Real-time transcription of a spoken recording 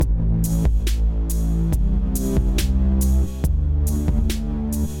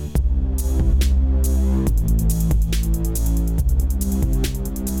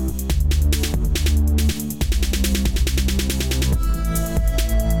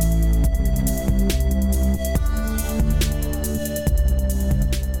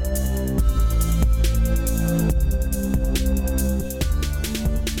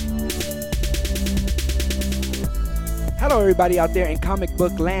everybody out there in comic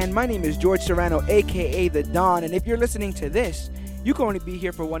book land. My name is George Serrano, aka The Don, and if you're listening to this, you can only be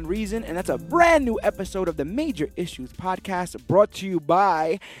here for one reason, and that's a brand new episode of the Major Issues Podcast brought to you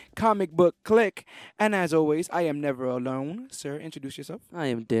by Comic Book Click. And as always, I am never alone. Sir, introduce yourself. I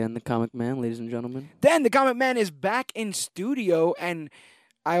am Dan, the Comic Man, ladies and gentlemen. Dan, the Comic Man, is back in studio, and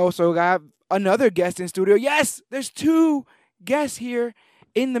I also got another guest in studio. Yes, there's two guests here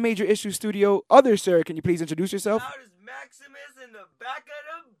in the Major Issues studio. Other sir, can you please introduce yourself? Cloudus Maximus in the back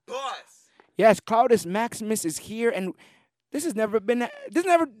of the bus. Yes, Cloudus Maximus is here, and this has never been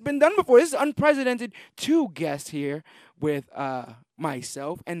done before. This is unprecedented. Two guests here with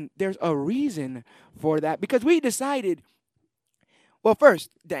myself, and there's a reason for that because we decided. Well,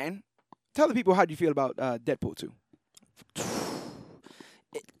 first, Dan, tell the people how do you feel about Deadpool 2.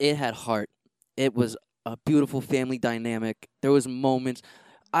 It had heart. It was a beautiful family dynamic. There was moments.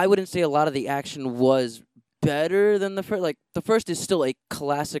 I wouldn't say a lot of the action was better than the first. Like, the first is still a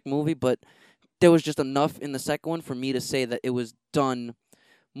classic movie, but there was just enough in the second one for me to say that it was done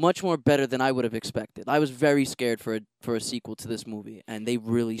much more better than I would have expected. I was very scared for a sequel to this movie, and they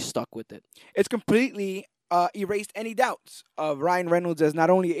really stuck with it. It's completely erased any doubts of Ryan Reynolds as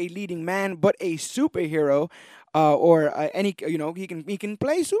not only a leading man but a superhero, he can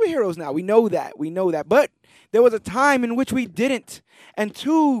play superheroes now. We know that. But there was a time in which we didn't, and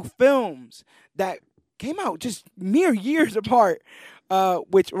two films that came out just mere years apart,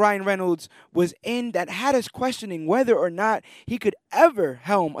 which Ryan Reynolds was in, that had us questioning whether or not he could ever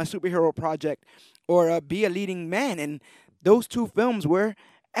helm a superhero project or be a leading man. And those two films were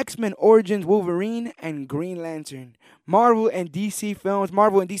X-Men Origins Wolverine and Green Lantern. Marvel and DC films,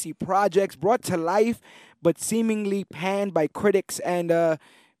 Marvel and DC projects brought to life, but seemingly panned by critics and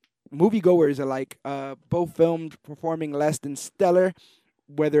moviegoers alike. Both films performing less than stellar,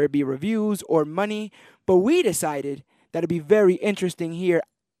 whether it be reviews or money. But we decided that it'd be very interesting here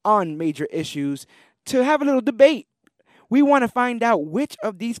on Major Issues to have a little debate. We want to find out which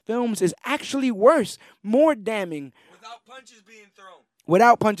of these films is actually worse, more damning.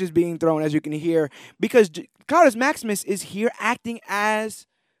 Without punches being thrown, as you can hear. Because Cloudus Maximus is here acting as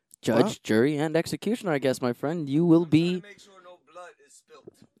Judge, jury, and executioner, I guess, my friend. You will be. To make sure no blood is spilt.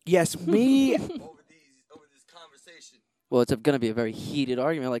 Yes, me. over this conversation. Well, it's going to be a very heated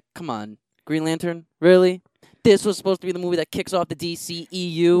argument. Like, come on, Green Lantern? Really? This was supposed to be the movie that kicks off the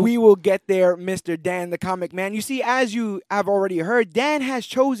DCEU. We will get there, Mr. Dan, the Comic Man. You see, as you have already heard, Dan has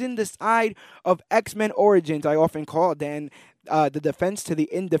chosen the side of X-Men Origins. I often call Dan the defense to the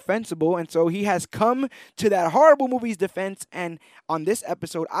indefensible, and so he has come to that horrible movie's defense, and on this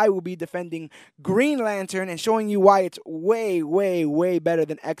episode, I will be defending Green Lantern and showing you why it's way, way, way better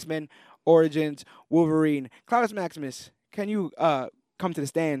than X-Men Origins Wolverine. Cloudus Maximus, can you come to the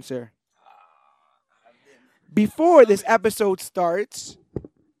stand, sir? Before this episode starts,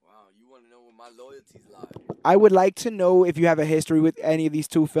 Wow, you want to know where my loyalties lie? I would like to know if you have a history with any of these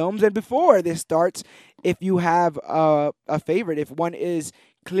two films, and before this starts, if you have a favorite, if one is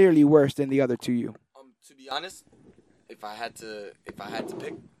clearly worse than the other to you. To be honest, if I had to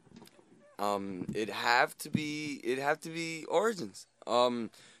pick, it'd have to be Origins. The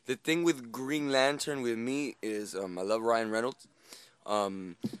thing with Green Lantern with me is I love Ryan Reynolds.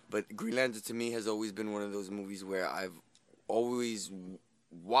 But Green Lantern to me has always been one of those movies where I've always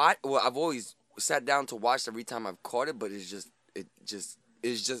sat down to watch every time I've caught it, but it just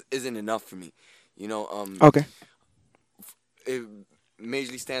isn't enough for me. You know, Okay. It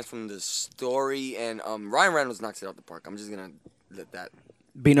majorly stands from the story, and Ryan Reynolds knocks it out the park. I'm just gonna let that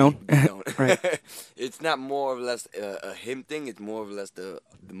Be known. be known. Right. It's not more or less a him thing. It's more or less the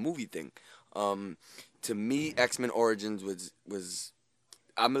movie thing. To me, X-Men Origins was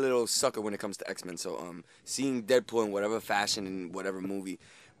I'm a little sucker when it comes to X-Men. So seeing Deadpool in whatever fashion in whatever movie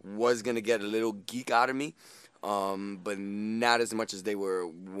was gonna get a little geek out of me. But not as much as they were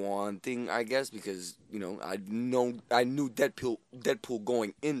wanting, I guess, because I knew Deadpool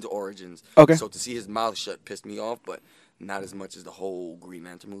going into Origins. Okay. So to see his mouth shut pissed me off, but not as much as the whole Green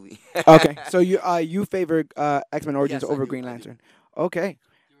Lantern movie. Okay, so you favor X-Men Origins Yes, I over do, Green I do. Lantern. Okay.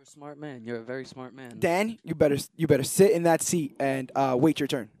 You're a smart man. You're a very smart man. Dan, you better sit in that seat and wait your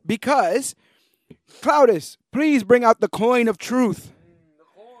turn. Because, Cloudus, please bring out the coin of truth.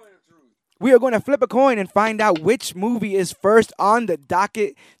 We are going to flip a coin and find out which movie is first on the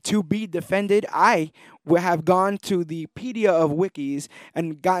docket to be defended. I will have gone to the Pedia of Wikis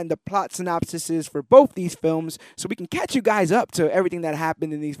and gotten the plot synopsises for both these films so we can catch you guys up to everything that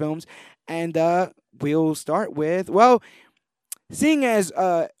happened in these films. And we'll start with, well, seeing as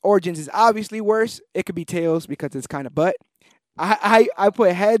Origins is obviously worse, it could be Tails because it's kind of butt. I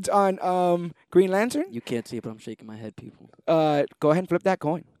put heads on Green Lantern. You can't see it, but I'm shaking my head, people. Go ahead and flip that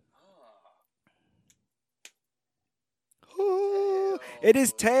coin. It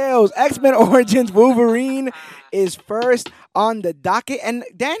is tails. X-Men Origins Wolverine is first on the docket. And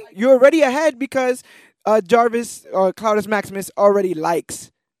Dan, you're already ahead because Jarvis or Claudius Maximus already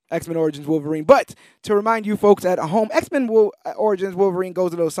likes X-Men Origins Wolverine. But to remind you folks at home, Origins Wolverine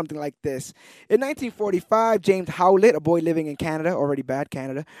goes a little something like this. In 1945, James Howlett, a boy living in Canada, already bad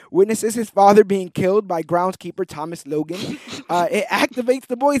Canada, witnesses his father being killed by groundskeeper Thomas Logan. It activates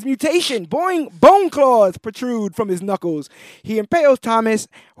the boy's mutation. Bone claws protrude from his knuckles. He impales Thomas,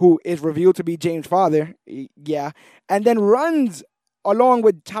 who is revealed to be James' father, and then runs along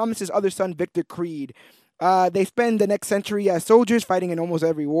with Thomas's other son, Victor Creed. They spend the next century as soldiers fighting in almost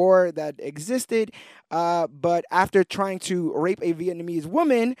every war that existed. But after trying to rape a Vietnamese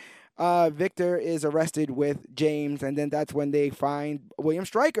woman, Victor is arrested with James. And then that's when they find William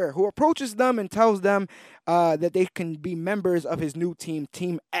Stryker, who approaches them and tells them that they can be members of his new team,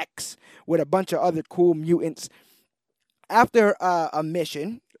 Team X, with a bunch of other cool mutants. After a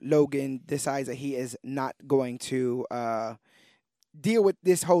mission, Logan decides that he is not going to deal with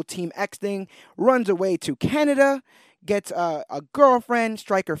this whole Team X thing, runs away to Canada, gets a girlfriend.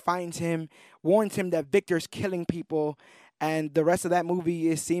 Stryker finds him, warns him that Victor's killing people, and the rest of that movie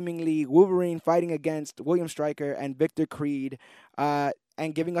is seemingly Wolverine fighting against William Stryker and Victor Creed, and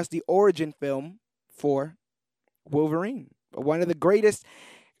giving us the origin film for Wolverine, one of the greatest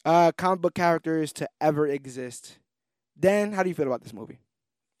comic book characters to ever exist. Dan, how do you feel about this movie?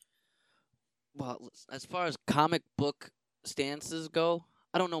 Well, as far as comic book stances go,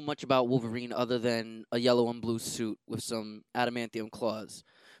 I don't know much about Wolverine other than a yellow and blue suit with some adamantium claws.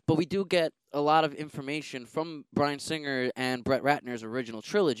 But we do get a lot of information from Bryan Singer and Brett Ratner's original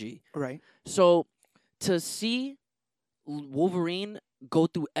trilogy. Right. So to see Wolverine go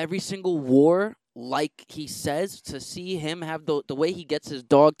through every single war like he says, to see him have the way he gets his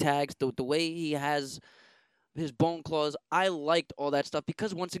dog tags, the way he has his bone claws, I liked all that stuff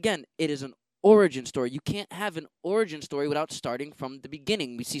because, once again, it is an origin story. You can't have an origin story without starting from the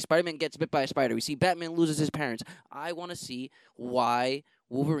beginning. We see Spider-Man gets bit by a spider. We see Batman loses his parents. I want to see why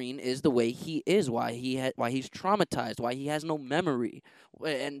Wolverine is the way he is, why he's traumatized, why he has no memory.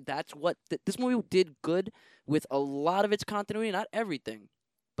 And that's what this movie did good with. A lot of its continuity, not everything,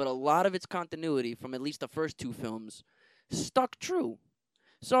 but a lot of its continuity from at least the first two films stuck true.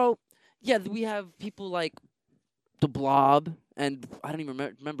 So, yeah, we have people like the Blob, and I don't even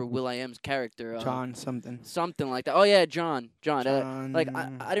remember Will.i.am's character. John something. Something like that. Oh, yeah, John. I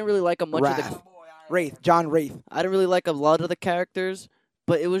didn't really like much of the... John Wraith. I didn't really like a lot of the characters,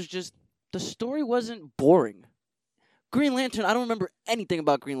 but it was just... The story wasn't boring. Green Lantern, I don't remember anything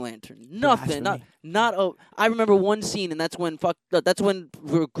about Green Lantern. Nothing. I remember one scene, and that's when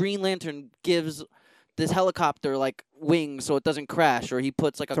Green Lantern gives this helicopter like wings so it doesn't crash, or he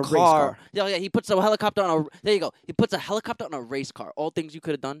puts like a race car. car. Yeah, he puts a helicopter on a. There you go. He puts a helicopter on a race car. All things you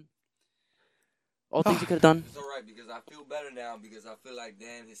could have done. All things you could have done. It's all right because I feel better now because I feel like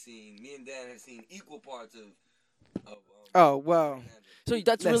me and Dan have seen equal parts of Oh well. So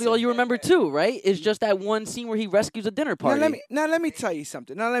that's really all you remember too, right? It's just that one scene where he rescues a dinner party. Now let me tell you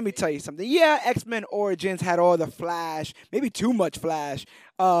something. Yeah, X-Men Origins had all the flash, maybe too much flash,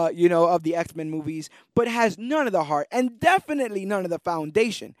 of the X-Men movies, but has none of the heart and definitely none of the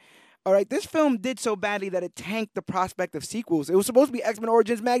foundation. All right, this film did so badly that it tanked the prospect of sequels. It was supposed to be X-Men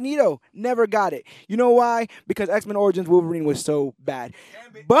Origins Magneto. Never got it. You know why? Because X-Men Origins Wolverine was so bad.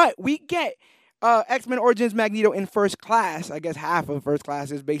 But we get X-Men Origins Magneto in First Class. I guess half of First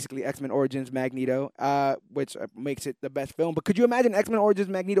Class is basically X-Men Origins Magneto, which makes it the best film. But could you imagine X-Men Origins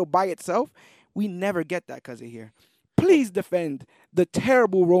Magneto by itself? We never get that because of here. Please defend the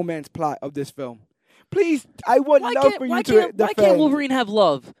terrible romance plot of this film. Please, I would love for you to defend. Why can't Wolverine have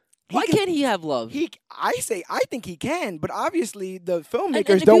love? Why can't he have love? I think he can, but obviously the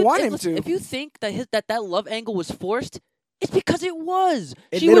filmmakers don't want him to. If you think that love angle was forced, it's because it was.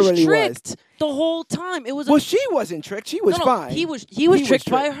 She was tricked the whole time. It was. Well, she wasn't tricked. She was fine. He was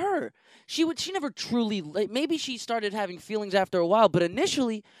tricked by her. She never truly. Maybe she started having feelings after a while, but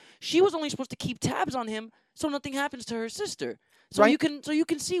initially, she was only supposed to keep tabs on him so nothing happens to her sister. So right? you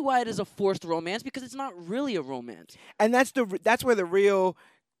can see why it is a forced romance because it's not really a romance. And that's where the real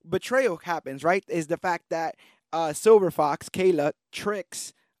betrayal happens, right? Is the fact that Silver Fox, Kayla,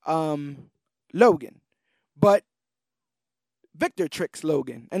 tricks Logan. But Victor tricks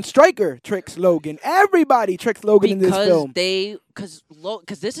Logan, and Stryker tricks Logan. Everybody tricks Logan in this film. Because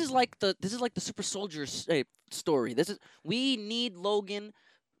this is like the super soldier story. We need Logan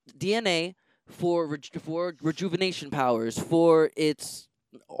DNA for rejuvenation powers, for its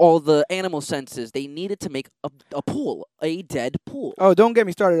all the animal senses. They needed to make a pool, a dead pool. Oh, don't get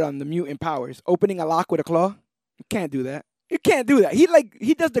me started on the mutant powers. Opening a lock with a claw. You can't do that. You can't do that.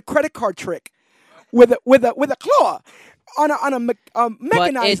 He does the credit card trick with a claw on a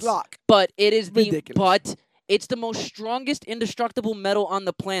mechanized lock. But it is Ridiculous. it's the most strongest indestructible metal on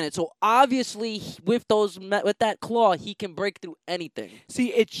the planet. So obviously, with that claw, he can break through anything.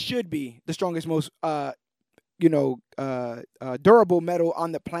 See, it should be the strongest, most durable metal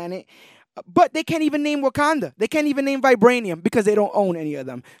on the planet. But they can't even name Wakanda. They can't even name vibranium because they don't own any of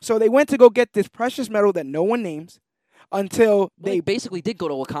them. So they went to go get this precious metal that no one names until They basically did go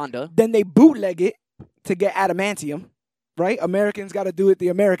to Wakanda. then they bootleg it to get adamantium. Right? Americans got to do it the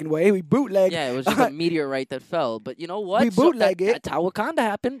American way. We bootleg. Yeah, it was just a meteorite that fell. But you know what? We bootleg it. That's how Wakanda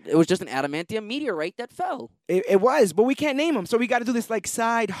happened. It was just an adamantium meteorite that fell. It was, but we can't name them. So we got to do this like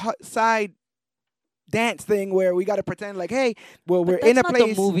side dance thing where we got to pretend like, hey, well, we're in a place. That's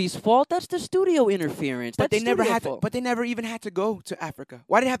not the movie's fault. That's the studio interference. But That's they never studio had to. fault. But they never even had to go to Africa.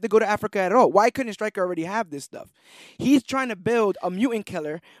 Why did they have to go to Africa at all? Why couldn't Stryker already have this stuff? He's trying to build a mutant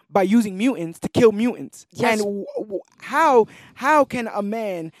killer by using mutants to kill mutants. Yes. And how can a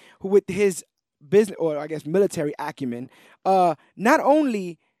man who with his business or I guess military acumen not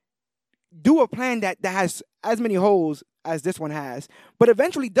only do a plan that has as many holes as this one has, but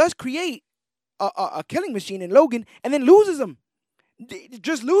eventually does create a killing machine in Logan and then loses him.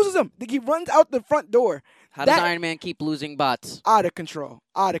 Just loses him. He runs out the front door. How does Iron Man keep losing bots? Out of control.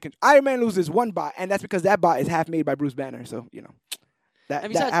 Iron Man loses one bot, and that's because that bot is half made by Bruce Banner. So,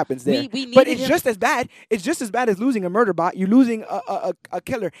 that happens there. But it's just as bad. It's just as bad as losing a murder bot. You're losing a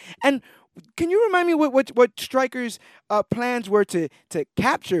killer. And can you remind me what Stryker's plans were to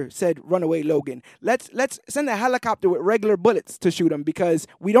capture said runaway Logan? Let's send a helicopter with regular bullets to shoot him because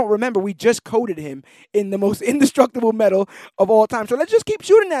we don't remember we just coated him in the most indestructible metal of all time. So let's just keep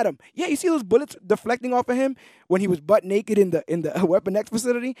shooting at him. Yeah, you see those bullets deflecting off of him when he was butt naked in the Weapon X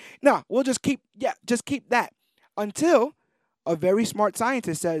facility? No, we'll just keep that until a very smart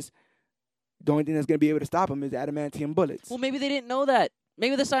scientist says the only thing that's going to be able to stop him is adamantium bullets. Well, maybe they didn't know that.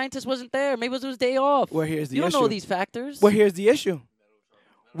 Maybe the scientist wasn't there. Maybe it was his day off. Well, here's the issue. You don't issue. know these factors. Well, here's the issue.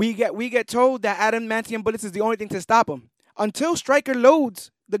 We get told that adamantium bullets is the only thing to stop him until Stryker loads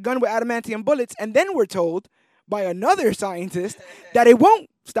the gun with adamantium bullets, and then we're told by another scientist that it won't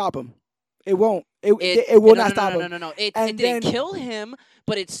stop him. It won't. It will not stop him. No. It didn't kill him,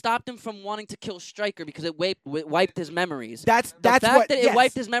 but it stopped him from wanting to kill Stryker because it wiped his memories. The fact that it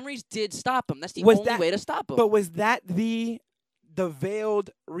wiped his memories did stop him. That's the only way to stop him. But was that the veiled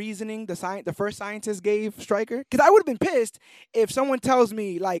reasoning the first scientist gave Stryker? Because I would have been pissed if someone tells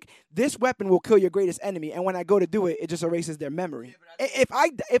me like this weapon will kill your greatest enemy, and when I go to do it, it just erases their memory.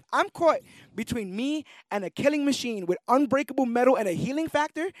 If I'm caught between me and a killing machine with unbreakable metal and a healing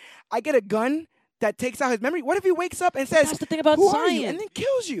factor, I get a gun that takes out his memory. What if he wakes up and says, "That's the thing about who science," are you? And then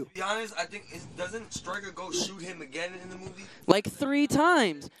kills you? To be honest, I think doesn't Stryker go shoot him again in the movie? Like 3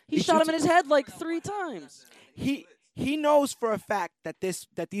 times. He shot him in his head like 3 times. He knows for a fact that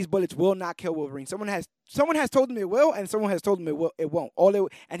these bullets will not kill Wolverine. Someone has told him it will, and someone has told him it won't.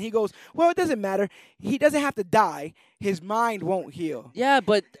 And he goes, well, it doesn't matter. He doesn't have to die. His mind won't heal. Yeah,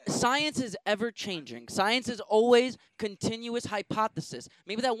 but science is ever changing. Science is always continuous hypothesis.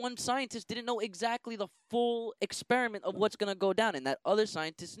 Maybe that one scientist didn't know exactly the full experiment of what's going to go down, and that other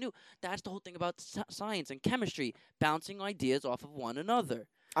scientist knew. That's the whole thing about science and chemistry, bouncing ideas off of one another.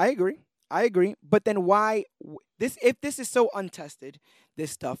 I agree. But then why if this is so untested,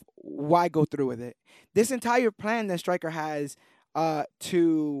 this stuff, why go through with it? This entire plan that Stryker has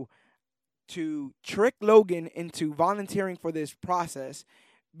to trick Logan into volunteering for this process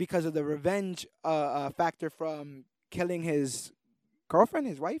because of the revenge factor from killing his girlfriend,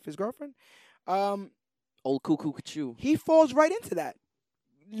 his girlfriend. Old cuckoo Kachu. He falls right into that.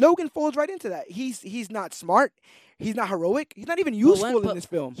 Logan falls right into that. He's not smart. He's not heroic. He's not even useful in this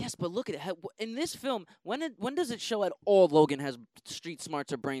film. Yes, but look at it. In this film, when does it show at all Logan has street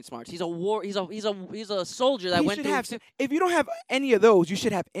smarts or brain smarts? He's a soldier that went through. If you don't have any of those, you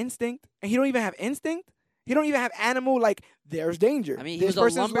should have instinct. And he don't even have instinct. He don't even have animal. Like there's danger. I mean, he was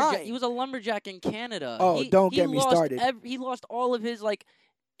a lumberjack in Canada. Oh, don't get me started. He lost all of his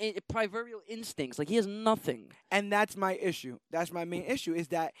proverbial instincts. Like he has nothing. And that's my issue. That's my main issue is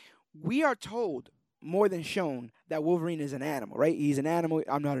that we are told more than shown that Wolverine is an animal, right? He's an animal.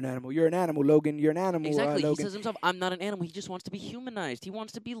 I'm not an animal. You're an animal, Logan. You're an animal, exactly. Logan. He says himself, I'm not an animal. He just wants to be humanized. He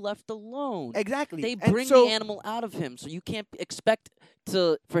wants to be left alone. Exactly. They bring the animal out of him, so you can't expect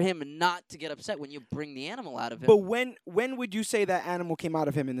for him not to get upset when you bring the animal out of him. But when would you say that animal came out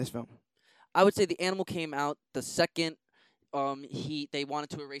of him in this film? I would say the animal came out the second they wanted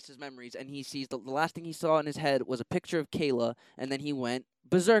to erase his memories, and he sees the last thing he saw in his head was a picture of Kayla, and then he went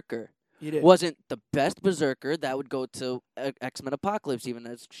berserker. He did. Wasn't the best berserker. That would go to X-Men Apocalypse, even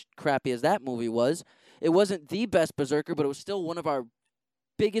as crappy as that movie was. It wasn't the best berserker, but it was still one of our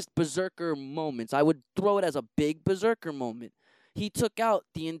biggest berserker moments. I would throw it as a big berserker moment. He took out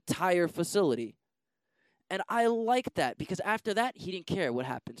the entire facility. And I like that because after that, he didn't care what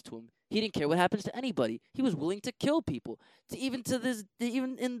happens to him. He didn't care what happens to anybody. He was willing to kill people. Even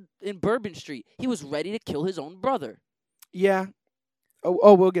in Bourbon Street, he was ready to kill his own brother. Yeah.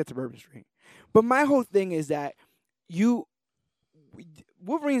 Oh, we'll get to Bourbon Street. But my whole thing is that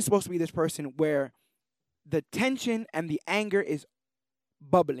Wolverine is supposed to be this person where the tension and the anger is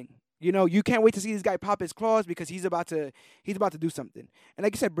bubbling. You know, you can't wait to see this guy pop his claws because he's about to do something. And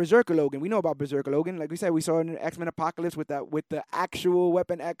like you said, Berserker Logan, we know about Berserker Logan. Like we said, we saw in X-Men Apocalypse with the actual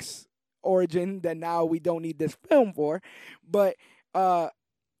Weapon X origin that now we don't need this film for. But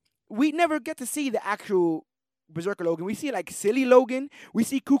we never get to see the actual Berserker Logan. We see like Silly Logan, we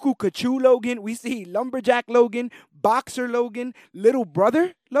see Cuckoo Cachoo Logan, we see Lumberjack Logan, Boxer Logan, Little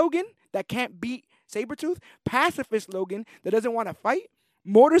Brother Logan that can't beat Sabretooth, Pacifist Logan that doesn't want to fight,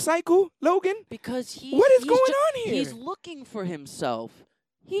 Motorcycle Logan? Because what is going on here? He's looking for himself.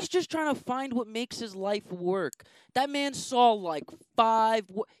 He's just trying to find what makes his life work. That man saw like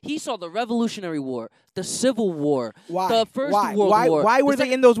he saw the Revolutionary War, the Civil War, the First World War. Why were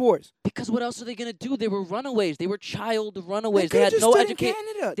they in those wars? Because what else are they going to do? They were runaways. They were child runaways. They had just no stood in education.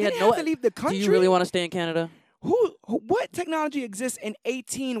 Canada. They didn't have to leave the country. Do you really want to stay in Canada? What technology exists in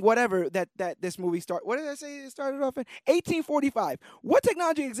 18 whatever that this movie started? What did I say it started off in? 1845. What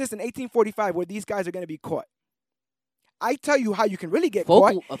technology exists in 1845 where these guys are going to be caught? I tell you how you can really get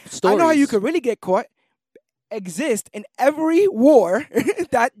caught. I know how you can really get caught. Exist in every war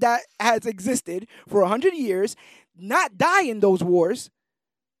that has existed for 100 years, not die in those wars,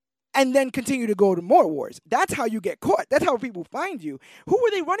 and then continue to go to more wars. That's how you get caught. That's how people find you. Who were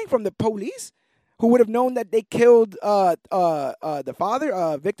they running from? The police? Who would have known that they killed the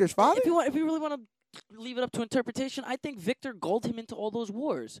father, Victor's father? If you really want to leave it up to interpretation, I think Victor gulled him into all those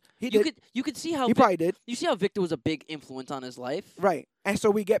wars. You could see how he probably did. You see how Victor was a big influence on his life, right? And so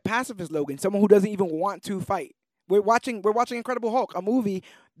we get pacifist Logan, someone who doesn't even want to fight. We're watching Incredible Hulk, a movie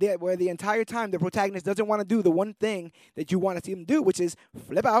where the entire time the protagonist doesn't want to do the one thing that you want to see them do, which is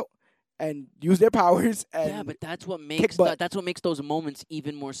flip out and use their powers. And yeah, but that's what makes those moments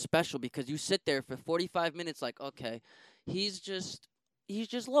even more special because you sit there for 45 minutes like, okay, he's just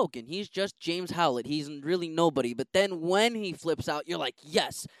Logan. He's just James Howlett. He's really nobody. But then when he flips out, you're like,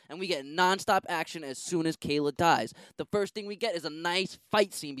 yes. And we get nonstop action as soon as Kayla dies. The first thing we get is a nice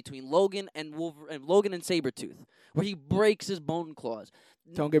fight scene between Logan and Logan and Sabretooth, where he breaks his bone claws.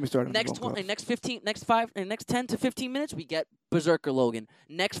 Don't get me started. Next 10 to 15 minutes, we get Berserker Logan.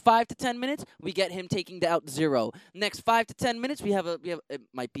 Next 5 to 10 minutes, we get him taking out Zero. Next 5 to 10 minutes, we have it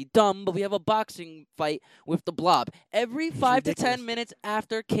might be dumb, but we have a boxing fight with the Blob. Every 5 to 10 minutes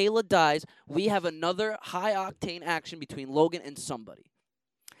after Kayla dies, we have another high octane action between Logan and somebody.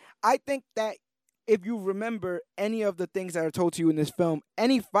 I think that if you remember any of the things that are told to you in this film,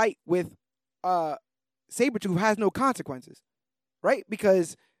 any fight with Sabretooth has no consequences. Right?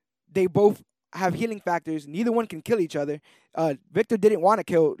 Because they both have healing factors. Neither one can kill each other. Victor didn't want to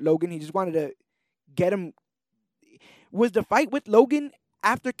kill Logan. He just wanted to get him. Was the fight with Logan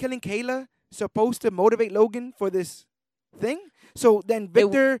after killing Kayla supposed to motivate Logan for this thing? So then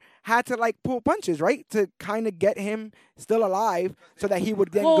Victor had to like pull punches, right? To kind of get him still alive so that he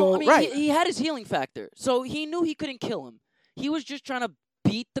would then go, I mean, right. He had his healing factor. So he knew he couldn't kill him. He was just trying to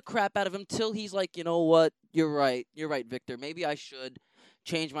beat the crap out of him till he's like, you know what? You're right, Victor. Maybe I should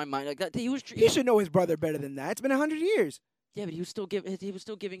change my mind. Like that. He should know his brother better than that. It's been 100 years. Yeah, but he was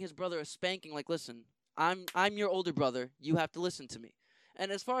still giving his brother a spanking. Like, listen, I'm your older brother. You have to listen to me.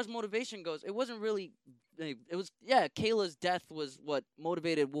 And as far as motivation goes, it wasn't really. It was Kayla's death was what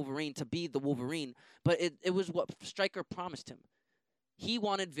motivated Wolverine to be the Wolverine, but it was what Stryker promised him. He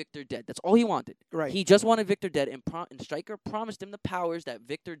wanted Victor dead. That's all he wanted. Right. He just wanted Victor dead, and Stryker promised him the powers that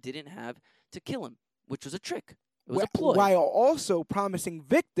Victor didn't have to kill him, which was a trick. It was a ploy. While also promising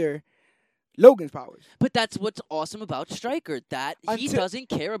Victor Logan's powers. But that's what's awesome about Stryker, that he doesn't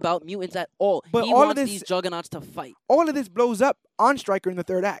care about mutants at all. But he wants these juggernauts to fight. All of this blows up on Stryker in the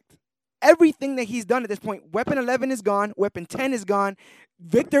third act. Everything that he's done at this point, Weapon 11 is gone, Weapon 10 is gone,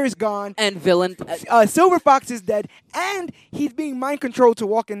 Victor is gone. And Villain. Silver Fox is dead, and he's being mind controlled to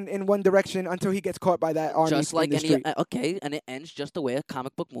walk in one direction until he gets caught by that army just like in the street. Okay, and it ends just the way a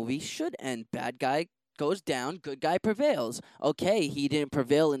comic book movie should end. Bad guy goes down, good guy prevails. Okay, he didn't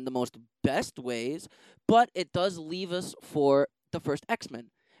prevail in the most best ways, but it does leave us for the first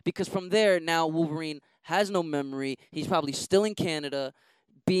X-Men. Because from there, now Wolverine has no memory. He's probably still in Canada,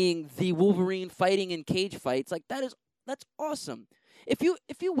 being the Wolverine fighting in cage fights. Like that's awesome. If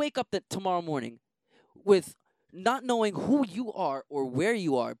you wake up tomorrow morning with not knowing who you are or where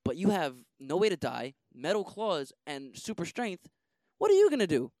you are, but you have no way to die, metal claws, and super strength, what are you gonna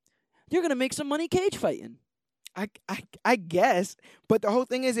do? You're gonna make some money cage fighting. I guess, but the whole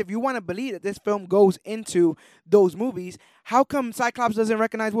thing is, if you want to believe that this film goes into those movies, how come Cyclops doesn't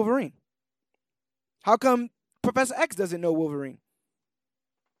recognize Wolverine? How come Professor X doesn't know Wolverine?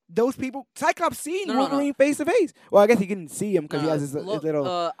 Those people, Cyclops seen Wolverine face to face. Well, I guess he couldn't see him because he has his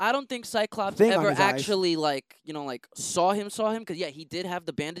little. I don't think Cyclops thing on ever his eyes. actually saw him because he did have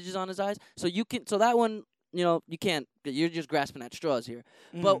the bandages on his eyes. So that one you can't. You're just grasping at straws here.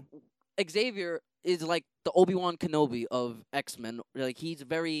 But Xavier is like the Obi-Wan Kenobi of X-Men. Like he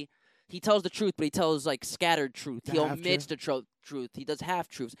tells the truth, but he tells like scattered truth. He omits the truth. He does half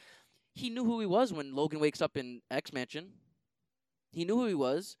truths. He knew who he was when Logan wakes up in X Mansion. He knew who he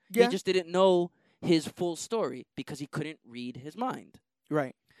was. Yeah. He just didn't know his full story because he couldn't read his mind.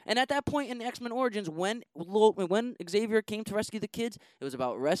 Right. And at that point in the X-Men Origins, when Xavier came to rescue the kids, it was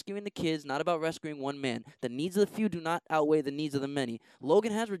about rescuing the kids, not about rescuing one man. The needs of the few do not outweigh the needs of the many.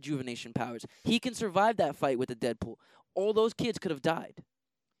 Logan has rejuvenation powers. He can survive that fight with the Deadpool. All those kids could have died.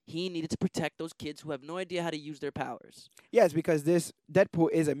 He needed to protect those kids who have no idea how to use their powers. Yes, because this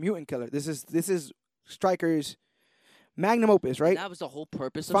Deadpool is a mutant killer. This is Stryker's magnum opus, right? And that was the whole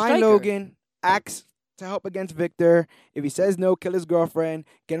purpose of Find Stryker. Logan, axe to help against Victor. If he says no, kill his girlfriend.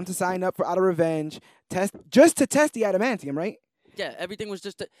 Get him to sign up for out of revenge. Just to test the adamantium, right? Yeah, everything was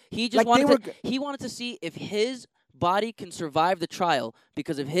just he wanted to see if his body can survive the trial,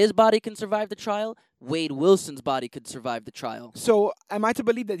 because if his body can survive the trial, Wade Wilson's body could survive the trial. So, am I to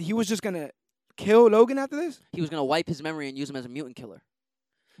believe that he was just gonna kill Logan after this? He was gonna wipe his memory and use him as a mutant killer.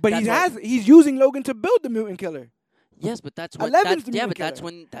 But he's using Logan to build the mutant killer. Yes, but that's when that's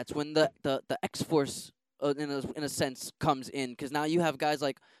when the X-Force in a sense comes in, because now you have guys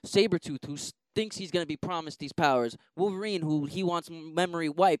like Sabretooth who thinks he's going to be promised these powers, Wolverine who he wants memory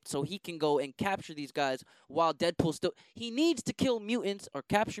wiped so he can go and capture these guys, while Deadpool he needs to kill mutants or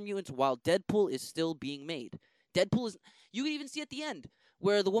capture mutants while Deadpool is still being made. You can even see at the end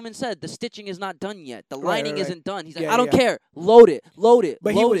where the woman said the stitching is not done yet, the lining isn't done. He's like, I don't care, load it.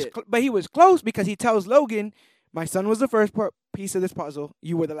 But he was close, because he tells Logan, my son was the first piece of this puzzle.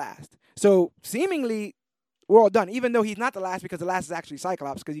 You were the last. So seemingly, we're all done. Even though he's not the last, because the last is actually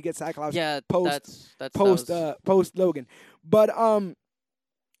Cyclops, because you get Cyclops post Logan. But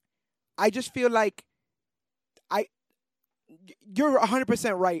I just feel like you're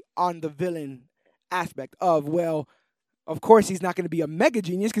 100% right on the villain aspect of, well, of course he's not going to be a mega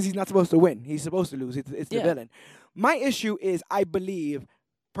genius because he's not supposed to win. He's supposed to lose. It's the villain. My issue is, I believe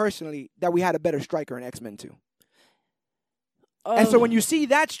personally that we had a better Stryker in X-Men 2. And so when you see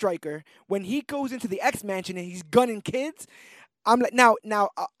that Stryker, when he goes into the X Mansion and he's gunning kids, I'm like, now,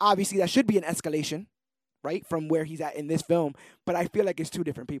 obviously that should be an escalation, right, from where he's at in this film. But I feel like it's two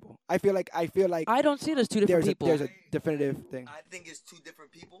different people. I feel like I don't see it as two different people. There's a definitive thing. I think it's two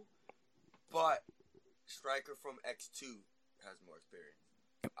different people, but Stryker from X2 has more experience,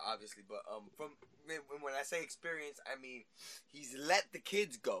 obviously. But when I say experience, I mean he's let the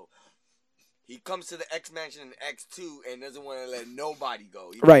kids go. He comes to the X Mansion in X2 and doesn't want to let nobody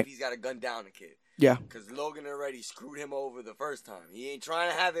go. Even if he's got to gun down a kid. Yeah. Because Logan already screwed him over the first time. He ain't trying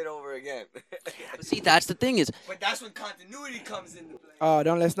to have it over again. But see, that's the thing is. But that's when continuity comes into play. Oh,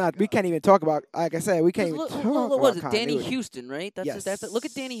 let's not. We can't even talk about, like I said, we can't even talk about what is it, continuity. Danny Houston, right? Look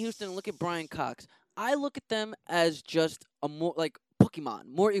at Danny Houston and look at Brian Cox. I look at them as just a more, like, Pokemon,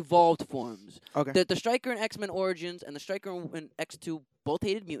 more evolved forms. Okay. The Stryker in X-Men Origins and the Stryker in X2 both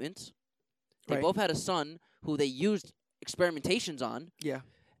hated mutants. They both had a son who they used experimentations on. Yeah.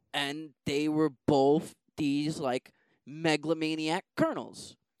 And they were both these, like, megalomaniac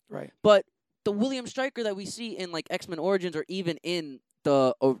colonels. Right. But the William Stryker that we see in, like, X-Men Origins or even in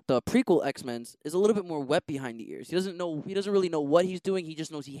the prequel X-Men's is a little bit more wet behind the ears. He doesn't really know what he's doing. He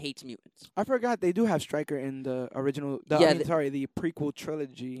just knows he hates mutants. I forgot they do have Stryker in the original. The prequel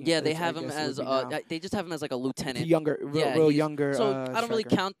trilogy. Yeah, they have him as they just have him as like a lieutenant. Real younger. So I don't really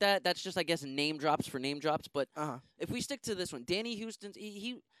Stryker. count that. That's just, I guess, name drops for name drops. But if we stick to this one, Danny Houston,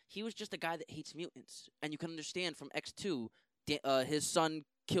 he was just a guy that hates mutants, and you can understand from X2, his son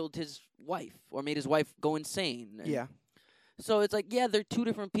killed his wife or made his wife go insane. Yeah. So it's like, yeah, they're two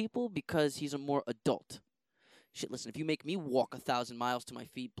different people because he's a more adult. shit, listen, if you make me walk 1,000 miles to my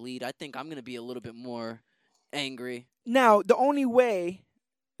feet bleed, I think I'm gonna be a little bit more angry. Now, the only way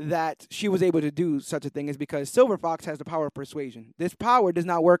that she was able to do such a thing is because Silver Fox has the power of persuasion. This power does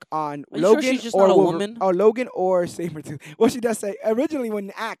not work on Are you sure Logan she's just or not a woman? or Logan or Sabretooth. Well, she does say originally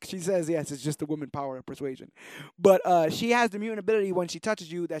when act she says yes, it's just the woman power of persuasion. But she has the mutant ability when she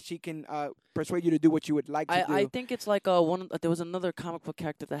touches you that she can persuade you to do what you would like to do. I think it's like there was another comic book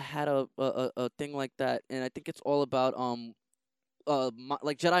character that had a thing like that, and I think it's all about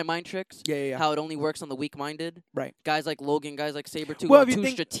like Jedi mind tricks. Yeah. How it only works on the weak-minded. Right. Guys like Logan, guys like Sabretooth Well, are if you too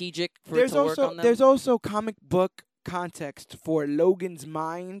think- strategic for it to work on them. There's also comic book context for Logan's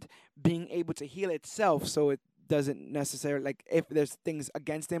mind being able to heal itself, so it doesn't necessarily like if there's things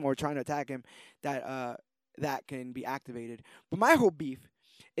against him or trying to attack him that that can be activated. But my whole beef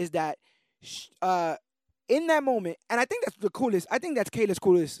is that in that moment, and I think that's the coolest. I think that's Kayla's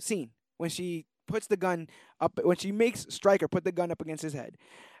coolest scene when she puts the gun up, when she makes Stryker put the gun up against his head,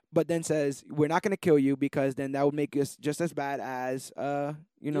 but then says, "We're not going to kill you because then that would make us just as bad as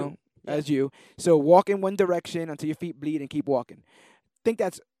as you. So walk in one direction until your feet bleed and keep walking." Think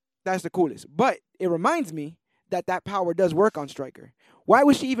that's the coolest. But it reminds me that power does work on Stryker. Why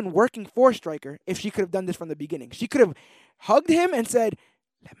was she even working for Stryker if she could have done this from the beginning? She could have hugged him and said,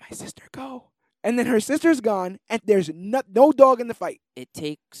 "Let my sister go." And then her sister's gone, and there's no dog in the fight. It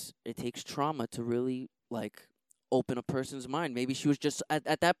takes trauma to really like open a person's mind. Maybe she was just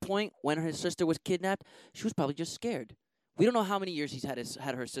at that point when her sister was kidnapped, she was probably just scared. We don't know how many years he's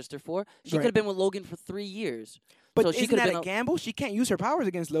had her sister for. She Right. could have been with Logan for 3 years. But So she isn't could have that been a gamble? She can't use her powers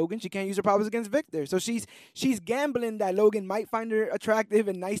against Logan. She can't use her powers against Victor. So she's gambling that Logan might find her attractive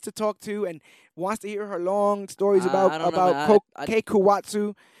and nice to talk to and wants to hear her long stories I about don't know, man. Kei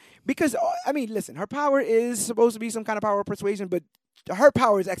Kuwatsu. Because, I mean, listen, her power is supposed to be some kind of power of persuasion, but her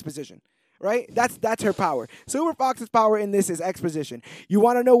power is exposition, right? That's her power. Silver Fox's power in this is exposition. You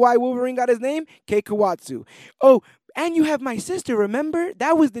want to know why Wolverine got his name? Kei Kuwatsu. Oh, and you have my sister, remember?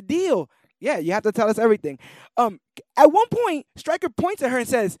 That was the deal. Yeah, you have to tell us everything. At one point, Stryker points at her and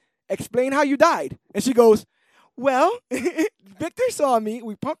says, "Explain how you died." And she goes, "Well, Victor saw me.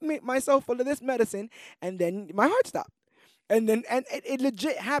 We pumped myself full of this medicine, and then my heart stopped." And it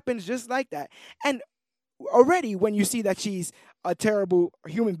legit happens just like that. And already when you see that she's a terrible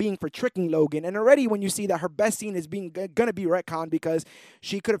human being for tricking Logan, and already when you see that her best scene is gonna be retconned because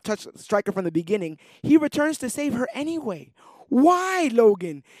she could have touched Stryker from the beginning, he returns to save her anyway. Why,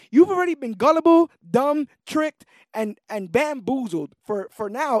 Logan? You've already been gullible, dumb, tricked, and bamboozled for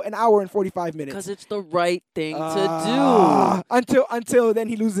now an hour and 45 minutes. Because it's the right thing to do. Until then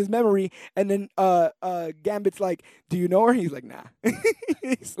he loses his memory, and then Gambit's like, "Do you know her?" He's like, "Nah."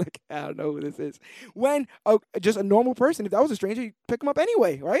 He's like, "I don't know who this is." When just a normal person, if that was a stranger, you pick him up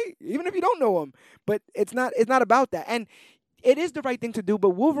anyway, right? Even if you don't know him. But it's not about that. And it is the right thing to do, but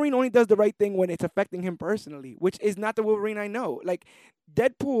Wolverine only does the right thing when it's affecting him personally, which is not the Wolverine I know. Like,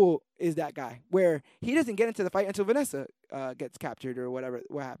 Deadpool is that guy, where he doesn't get into the fight until Vanessa gets captured or what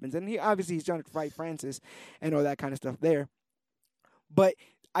happens. And he's trying to fight Francis and all that kind of stuff there. But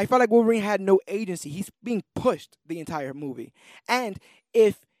I felt like Wolverine had no agency. He's being pushed the entire movie. And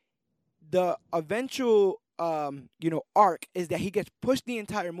if the eventual arc is that he gets pushed the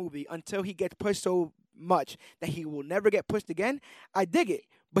entire movie until he gets pushed so much that he will never get pushed again, I dig it.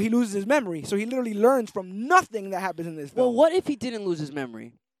 But he loses his memory, so he literally learns from nothing that happens in this film. Well, what if he didn't lose his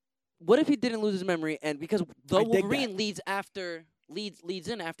memory? What if he didn't lose his memory, and because the Wolverine leads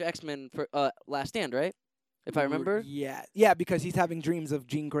in after X-Men for Last Stand, right? If I remember. Yeah, because he's having dreams of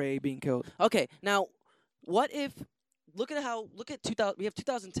Jean Grey being killed. Okay, now what if look at 2000? We have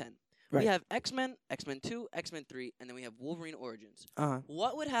 2010. Right. We have X-Men, X-Men 2, X-Men 3, and then we have Wolverine Origins.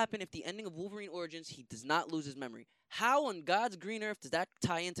 What would happen if the ending of Wolverine Origins, he does not lose his memory? How on God's green earth does that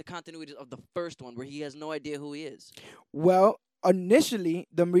tie into continuity of the first one where he has no idea who he is? Well, initially,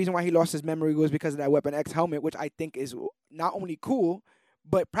 the reason why he lost his memory was because of that Weapon X helmet, which I think is not only cool,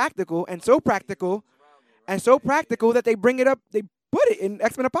 but practical, and so practical that they bring it up, they put it in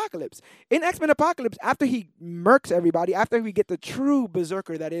X-Men Apocalypse. In X-Men Apocalypse, after he murks everybody, after we get the true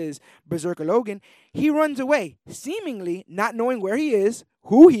Berserker that is Berserker Logan, he runs away, seemingly not knowing where he is,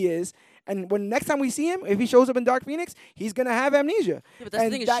 who he is, and when next time we see him, if he shows up in Dark Phoenix, he's gonna have amnesia. Yeah, but that's the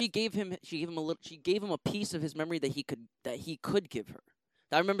thing is, she gave him a piece of his memory that he could give her.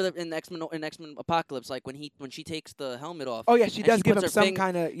 I remember that in X-Men Apocalypse, like when she takes the helmet off. Oh yeah, she does give him some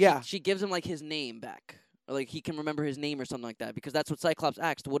kind of She gives him like his name back. Or like he can remember his name or something like that, because that's what Cyclops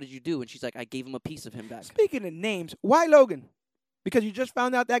asked. What did you do? And she's like, I gave him a piece of him back. Speaking of names, why Logan? Because you just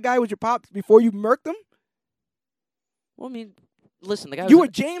found out that guy was your pops before you murked him? Well, I mean, listen, the guy You was were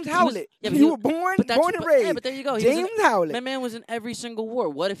in, James he was- Howlett. yeah, but You he- were born but that's- and but- raised. Yeah, but there you go. He was in- James Howlett. My man was in every single war.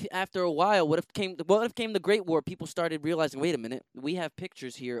 What if after a while, what if came the Great War, people started realizing, wait a minute, we have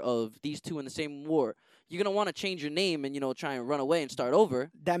pictures here of these two in the same war. You're gonna want to change your name and try and run away and start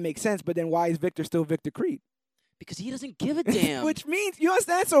over That makes sense, but then why is Victor still Victor Creed? because he doesn't give a damn. Which means, you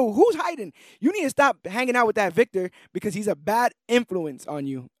understand? So who's hiding? You need to stop hanging out with that Victor because he's a bad influence on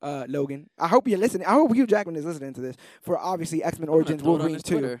you, Logan. I hope you're listening. I hope Hugh Jackman is listening to this for obviously X-Men I'm gonna Origins throw it on Wolverine his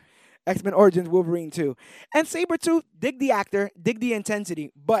 2. Twitter. X-Men Origins Wolverine 2. And Sabretooth, dig the actor, dig the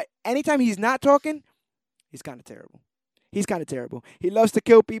intensity, but anytime he's not talking, he's kind of terrible. He's kind of terrible. He loves to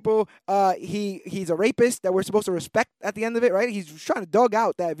kill people. He's a rapist that we're supposed to respect at the end of it, right? He's trying to dog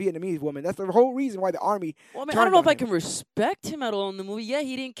out that Vietnamese woman. That's the whole reason why the army. Well, I mean, I turned don't know on if I him. can respect him at all in the movie. Yeah,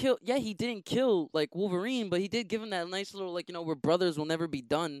 he didn't kill. Yeah, he didn't kill like Wolverine, but he did give him that nice little we're brothers will never be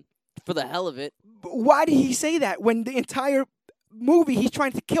done for the hell of it. But why did he say that when the entire movie he's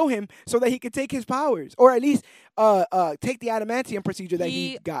trying to kill him so that he could take his powers, or at least take the adamantium procedure that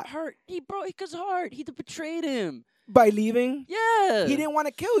he got He broke his heart. He betrayed him. by leaving? Yeah. He didn't want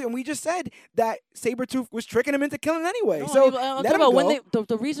to kill him. We just said that Sabretooth was tricking him into killing anyway. No, so I'm let talking him about go. when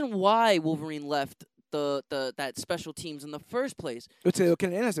the reason why Wolverine left that special teams in the first place To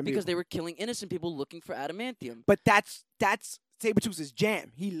kill innocent because people. they were killing innocent people looking for adamantium. But that's Sabretooth's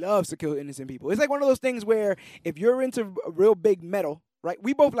jam. He loves to kill innocent people. It's like one of those things where if you're into a real big metal, right?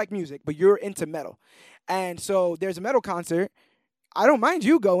 We both like music, but you're into metal. And so there's a metal concert. I don't mind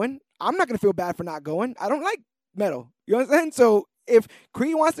you going. I'm not going to feel bad for not going. I don't like metal. You understand? So if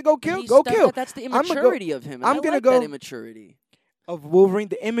Creed wants to go kill, go kill. That's the I'ma go- immaturity of him. And I'm I gonna like go- that immaturity. Of Wolverine,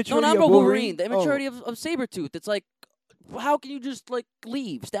 the No, immaturity not of about Wolverine. The immaturity of Sabretooth. It's like, how can you just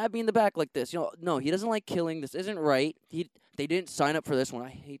leave, stab me in the back like this? No, he doesn't like killing. This isn't right. They didn't sign up for this one. I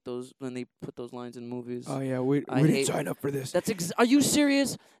hate those when they put those lines in movies. Oh yeah, we I didn't hate- sign up for this. Are you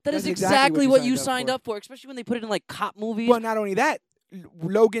serious? That's Is exactly exactly what what you you signed signed up up for, especially when they put it in like cop movies. Well, not only that,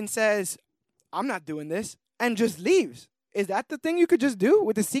 Logan says, "I'm not doing this," and just leaves. Is that the thing you could just do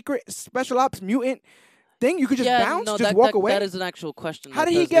with the secret special ops mutant thing? You could just bounce, no, just walk away. That is an actual question. How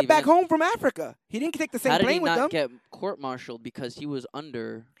that did he does get leave back in. home from Africa? He didn't take the same How did he plane with them. not get court-martialed because he was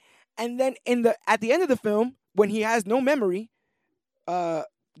under? And then at the end of the film, when he has no memory,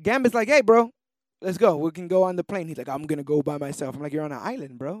 Gambit's like, "Hey, bro, let's go. We can go on the plane." He's like, "I'm gonna go by myself." I'm like, "You're on an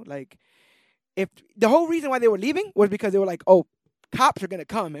island, bro." Like, if the whole reason why they were leaving was because they were like, "Oh, cops are gonna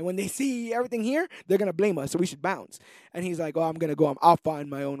come, and when they see everything here, they're gonna blame us, so we should bounce." And he's like, "Oh, I'm gonna go. I'll find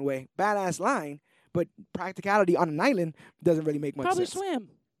my own way." Badass line, but practicality on an island doesn't really make much Probably sense. swam.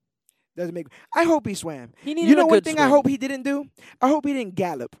 Doesn't make. I hope he swam. He needed You know a one good thing swim. I hope he didn't do? I hope he didn't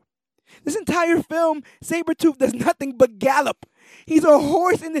gallop. This entire film, Sabretooth does nothing but gallop. He's a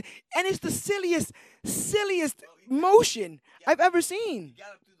horse and it's the silliest motion I've ever seen.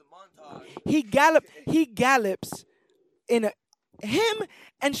 He gallops in him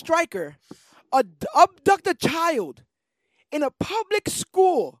and Stryker abduct a child in a public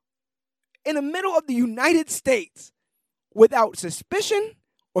school in the middle of the United States without suspicion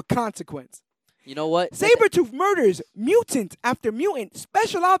or consequence. You know what? Sabretooth murders mutant after mutant,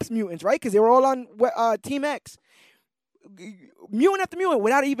 special ops mutants, right? Because they were all on Team X. Mutant after mutant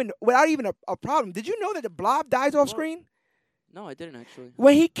without even a problem. Did you know that the Blob dies off screen? No, I didn't actually.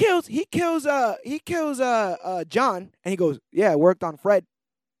 When he kills John, and he goes, "Yeah, it worked on Fred."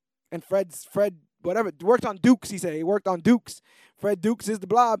 And Fred whatever, worked on Dukes, he said. He worked on Dukes. Fred Dukes is the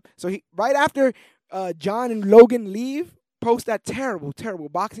Blob. So he right after John and Logan leave, post that terrible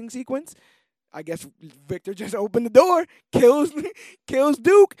boxing sequence. I guess Victor just opened the door, kills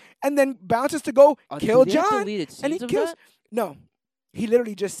Duke, and then bounces to go kill do they have John. deleted And he scenes of kills. that? No, he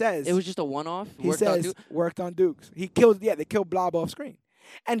literally just says It was just a one-off. he Worked out says worked on Dukes. He kills. Yeah, they kill Blob off screen,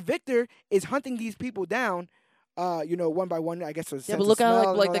 and Victor is hunting these people down. One by one. I guess. Yeah, but look at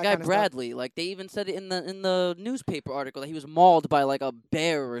like the guy Bradley. Like they even said it in the newspaper article that he was mauled by like a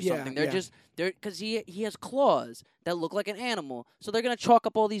bear or Yeah, something. yeah. They're because he has claws that look like an animal. So they're gonna chalk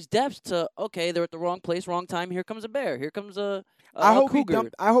up all these deaths to they're at the wrong place, wrong time. Here comes a bear. Here comes a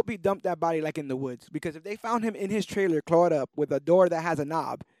cougar. I hope he dumped that body like in the woods, because if they found him in his trailer clawed up with a door that has a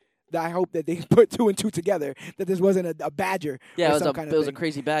knob, I hope that they put two and two together, that this wasn't a badger. Yeah, or it was some kind of it was a thing.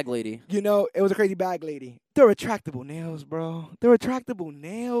 crazy bag lady. It was a crazy bag lady. They're retractable nails, bro. They're retractable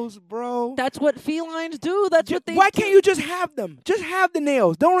nails, bro. That's what felines do. That's what they. Why do. can't you just have them? Just have the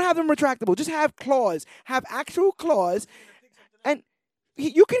nails. Don't have them retractable. Just have claws. Have actual claws, and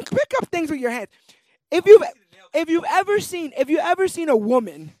you can pick up things with your hands. If you've ever seen a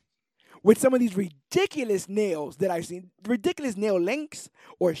woman with some of these ridiculous nails that I've seen, ridiculous nail lengths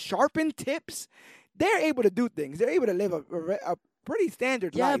or sharpened tips, they're able to do things. They're able to live pretty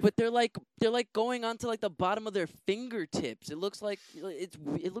standard Yeah, life. but they're like going onto like the bottom of their fingertips. It looks like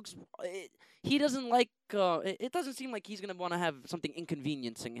he doesn't like. It doesn't seem like he's gonna want to have something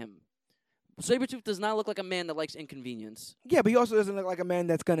inconveniencing him. Sabretooth does not look like a man that likes inconvenience. Yeah, but he also doesn't look like a man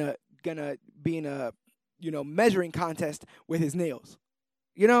that's gonna be in a measuring contest with his nails.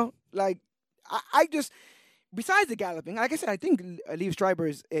 Like I just besides the galloping, like I said, I think Liev Schreiber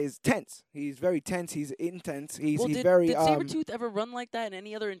is tense. He's very tense. He's intense. He's Did very. Sabretooth ever run like that in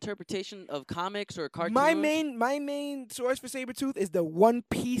any other interpretation of comics or cartoons? My main source for Sabretooth is the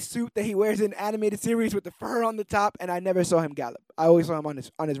one-piece suit that he wears in animated series with the fur on the top, and I never saw him gallop. I always saw him on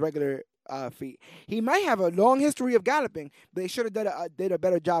his regular feet. He might have a long history of galloping, but they should have did a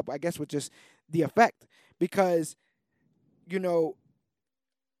better job, I guess, with just the effect because,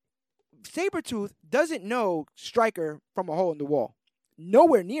 Sabretooth doesn't know Stryker from a hole in the wall.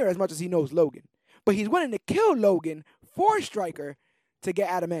 Nowhere near as much as he knows Logan. But he's willing to kill Logan for Stryker to get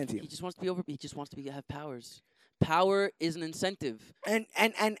adamantium. He just wants to be He just wants to have powers. Power is an incentive. And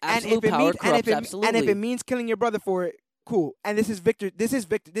Absolute power corrupts absolutely. And if it means killing your brother for it, cool. And this is Victor. This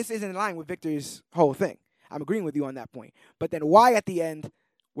is in line with Victor's whole thing. I'm agreeing with you on that point. But then why at the end?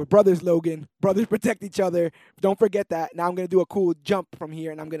 We're brothers, Logan. Brothers protect each other. Don't forget that. Now I'm gonna do a cool jump from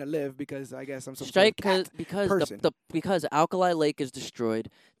here, and I'm gonna live because I guess I'm some sort of cat person. Because Alkali Lake is destroyed.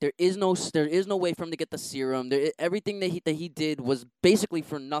 There is no way for him to get the serum. Everything that he did was basically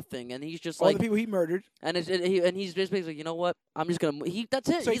for nothing, and he's just all like the people he murdered. And he's just basically, you know what? I'm just gonna. That's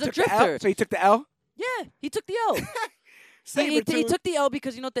it. So he's he a took drifter. So he took the L. Yeah, he took the L. He took the L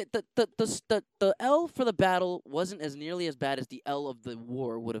because the L for the battle wasn't as nearly as bad as the L of the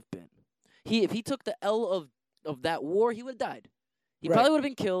war would have been. If he took the L of that war, he would have died. He probably would have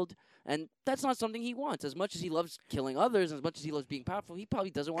been killed, and that's not something he wants. As much as he loves killing others, and as much as he loves being powerful, he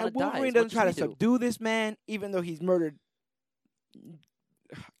probably doesn't want to die. Wolverine doesn't try to subdue this man, even though he's murdered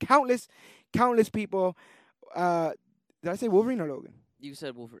countless people. Did I say Wolverine or Logan? You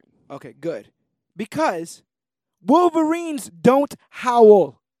said Wolverine. Okay, good. Because Wolverines don't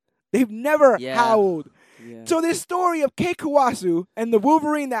howl. They've never howled. Yeah. So this story of Kei Kawasu and the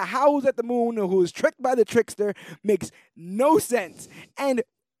Wolverine that howls at the moon or who is tricked by the trickster makes no sense. And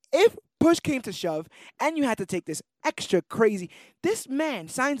if push came to shove and you had to take this extra crazy, this man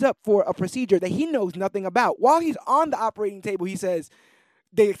signs up for a procedure that he knows nothing about. While he's on the operating table, he says,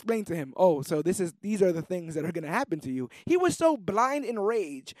 they explain to him, oh, so these are the things that are going to happen to you. He was so blind in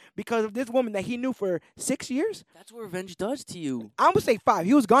rage because of this woman that he knew for 6 years. That's what revenge does to you. I'm going to say 5.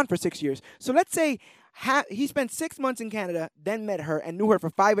 He was gone for 6 years. So let's say he spent 6 months in Canada, then met her and knew her for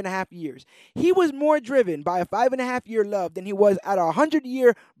 5.5 years. He was more driven by a 5.5-year love than he was at a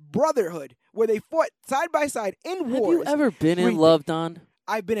 100-year brotherhood where they fought side by side in wars. Have you ever been in love, Don?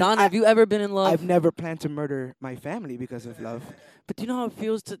 Have you ever been in love? I've never planned to murder my family because of love. But do you know how it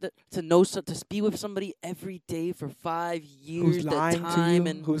feels to be with somebody every day for 5 years? Who's lying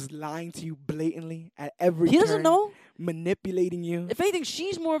to you? Who's lying to you blatantly at every turn? He doesn't know. Manipulating you. If anything,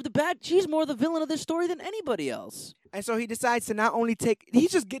 she's more of the villain of this story than anybody else. And so he decides to not only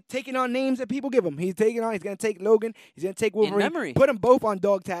he's just taking on names that people give him. He's going to take Logan. He's going to take Wolverine. In memory. Put them both on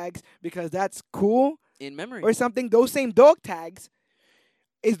dog tags because that's cool. In memory. Or something. Those same dog tags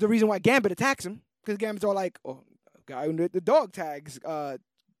is the reason why Gambit attacks him. Because Gambit's all like, oh, guy with the dog tags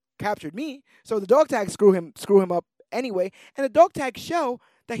captured me. So the dog tags screw him up anyway. And the dog tags show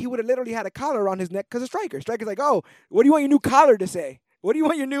that he would have literally had a collar on his neck because of Stryker. Stryker's like, oh, what do you want your new collar to say? What do you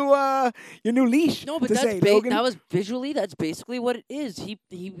want your new leash No, but to that's say, Logan? that was visually. That's basically what it is. He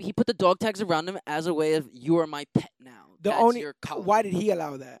put the dog tags around him as a way of, you are my pet now. That's your collar. Why did he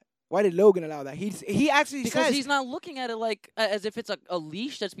allow that? Why did Logan allow that? He actually because says he's not looking at it like as if it's a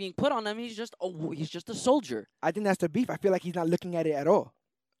leash that's being put on him. He's just a soldier. I think that's the beef. I feel like he's not looking at it at all.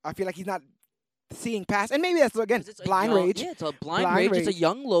 I feel like he's not seeing past, and maybe that's again blind rage. Yeah, it's a blind rage. It's a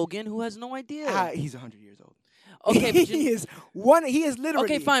young Logan who has no idea. He's 100 years old. Okay, but he is literally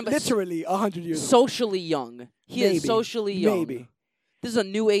okay, fine, but literally 100 years socially young. He is socially young. Maybe this is a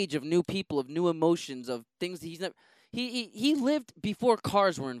new age of new people, of new emotions, of things that he's never. He lived before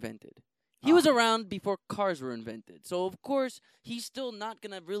cars were invented. He was around before cars were invented. So, of course, he's still not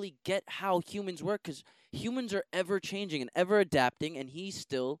going to really get how humans work because humans are ever changing and ever adapting, and he's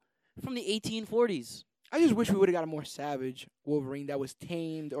still from the 1840s. I just wish we would have got a more savage Wolverine that was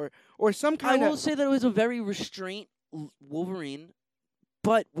tamed or some kind of... I will say that it was a very restrained Wolverine,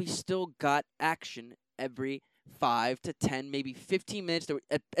 but we still got action every 5 to 10, maybe 15 minutes.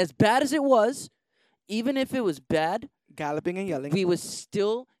 As bad as it was, even if it was bad... Galloping and yelling. We was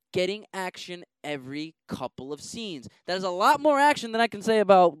still getting action every couple of scenes. That is a lot more action than I can say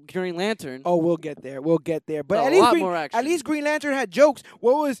about Green Lantern. Oh, we'll get there. We'll get there. But A at least lot more action. At least Green Lantern had jokes.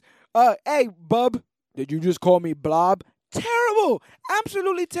 What was hey, bub, did you just call me blob? Terrible.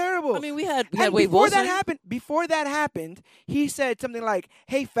 Absolutely terrible. I mean, we had And Wade before Wilson. before that happened, he said something like,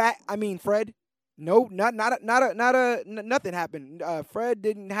 "Hey, Fred." No, nothing happened. Fred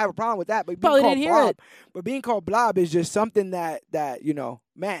didn't have a problem with that, but Probably being didn't called hear Blob, it. but being called Blob is just something that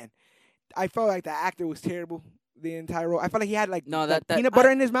man, I felt like the actor was terrible the entire role. I felt like he had like peanut butter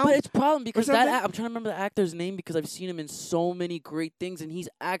in his mouth. But it's a problem because something? I'm trying to remember the actor's name because I've seen him in so many great things, and he's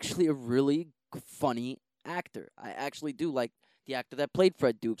actually a really funny actor. I actually do like the actor that played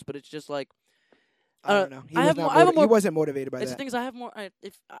Fred Dukes, but it's just like I don't know. He wasn't motivated by it's that. things I have more.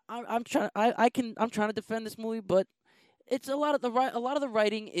 I'm trying to defend this movie, but it's a lot of the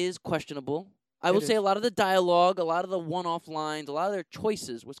writing is questionable. I will say a lot of the dialogue, a lot of the one-off lines, a lot of their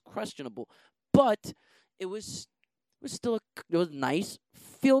choices was questionable, but it was still it was nice,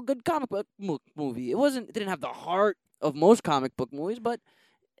 feel-good comic book movie. It didn't have the heart of most comic book movies, but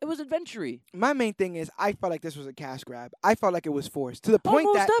it was adventure-y. My main thing is I felt like this was a cash grab. I felt like it was forced to the point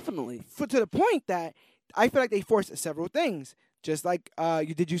Most that definitely. to the point that I feel like they forced several things. Just like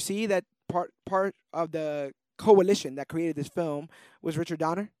did you see that part of the coalition that created this film was Richard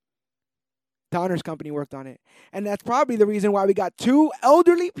Donner? Donner's company worked on it. And that's probably the reason why we got two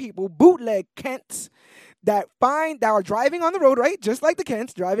elderly people, bootleg Kents, that are driving on the road, right? Just like the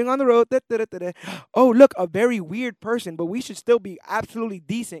Kents, driving on the road. Oh, look, a very weird person, but we should still be absolutely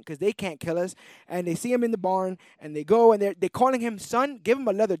decent because they can't kill us. And they see him in the barn, and they go, and they're calling him son, give him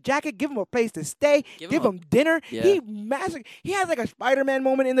a leather jacket, give him a place to stay, give him dinner. Yeah. He has like a Spider-Man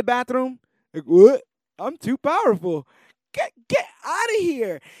moment in the bathroom. Like, what? I'm too powerful. Get out of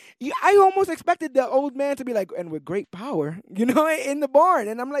here. I almost expected the old man to be like, and with great power, in the barn.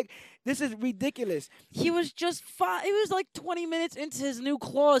 And I'm like, this is ridiculous. He was just fine. He was like 20 minutes into his new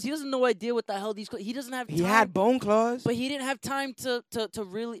claws. He doesn't know idea what the hell these claws. He doesn't have time. He had bone claws. But he didn't have time to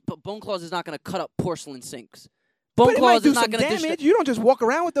really. But bone claws is not going to cut up porcelain sinks. But Bone it claws might do is not some going to damage. You don't just walk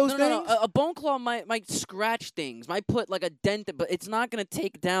around with those No. things. A bone claw might scratch things, might put like a dent, but it's not going to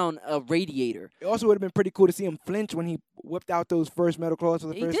take down a radiator. It also would have been pretty cool to see him flinch when he whipped out those first metal claws for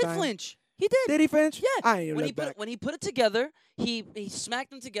the first time. He did flinch. He did. Did he flinch? Yeah. I ain't even look back. When he put it together, he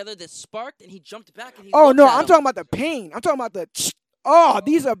smacked them together. This sparked, and he jumped back. And he Oh looked no, at I'm him. talking about the pain. I'm talking about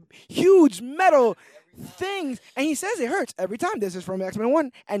these are huge metal things, and he says it hurts every time. This is from X-Men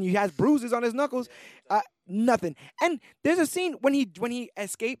 1, and he has bruises on his knuckles. Nothing. And there's a scene when he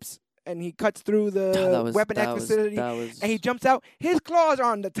escapes and he cuts through the Weapon X facility and he jumps out. His claws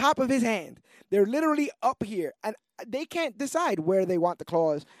are on the top of his hand. They're literally up here, and they can't decide where they want the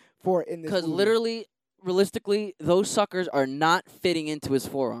claws for in this movie. Because literally, realistically, those suckers are not fitting into his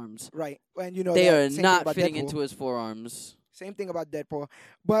forearms. Right. And they that are same not thing about fitting Deadpool. into his forearms. Same thing about Deadpool.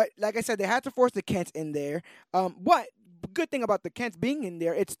 But like I said, they had to force the Kents in there. What good thing about the Kents being in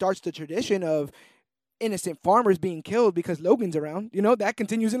there, it starts the tradition of innocent farmers being killed because Logan's around. That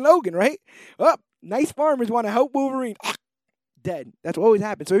continues in Logan, right? Nice farmers want to help Wolverine. Dead. That's what always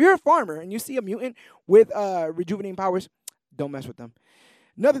happens. So if you're a farmer and you see a mutant with rejuvenating powers, don't mess with them.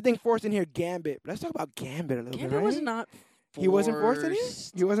 Another thing forced in here, Gambit. Let's talk about Gambit a little bit, right? Gambit was not forced. He wasn't forced in here?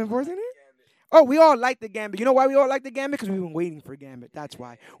 He wasn't forced in here? Oh, we all like the Gambit. You know why we all like the Gambit? Because we've been waiting for Gambit. That's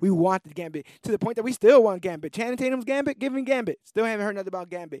why. We want the Gambit to the point that we still want Gambit. Channing Tatum's Gambit, give him Gambit. Still haven't heard nothing about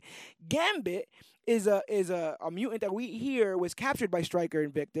Gambit. Gambit is a mutant that we hear was captured by Stryker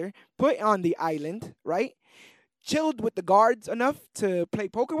and Victor, put on the island, right? Chilled with the guards enough to play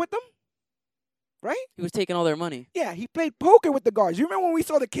poker with them, right? He was taking all their money. Yeah, he played poker with the guards. You remember when we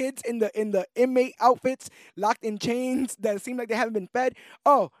saw the kids in the inmate outfits, locked in chains that seem like they haven't been fed?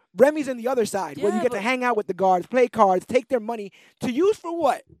 Oh, Remy's on the other side, where you get to hang out with the guards, play cards, take their money to use for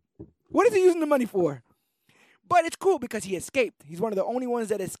what? What is he using the money for? But it's cool because he escaped. He's one of the only ones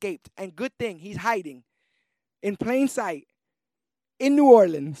that escaped. And good thing, he's hiding in plain sight in New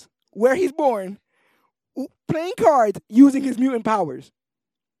Orleans, where he's born, playing cards using his mutant powers.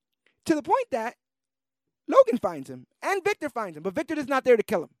 To the point that Logan finds him and Victor finds him, but Victor is not there to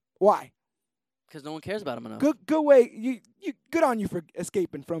kill him. Why? Because no one cares about him enough. Good way. You good on you for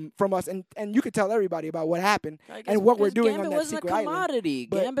escaping from us, and you could tell everybody about what happened and what we're doing Gambit on that wasn't secret a island. commodity.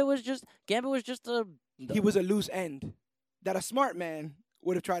 But Gambit was just a. He was a loose end that a smart man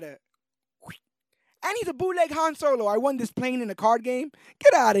would have tried to. And he's a bootleg Han Solo. I won this plane in a card game.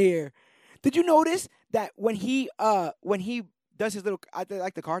 Get out of here. Did you notice that when he does his little, I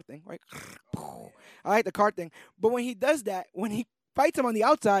like the card thing, right? I like the card thing. But when he does that, when he fights him on the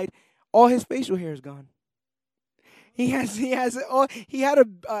outside, all his facial hair is gone. he had a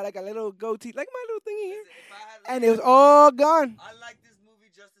like a little goatee, like my little thingy here, and it was all gone. I like this movie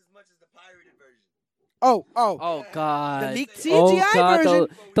just as much as the pirated version. Oh, Oh God! leaked Oh CGI God! version.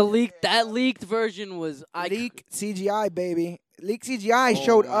 The leaked that leaked version was leak CGI, baby. Leak CGI Oh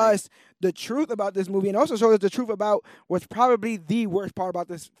showed my. us the truth about this movie and also showed us the truth about what's probably the worst part about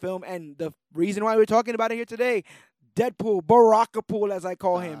this film and the reason why we're talking about it here today. Deadpool, Barakapool, as I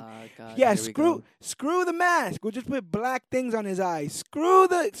call him. God, Yeah, here we go. screw the mask. We'll just put black things on his eyes. Screw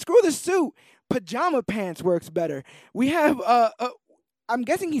the suit. Pajama pants works better. We have I'm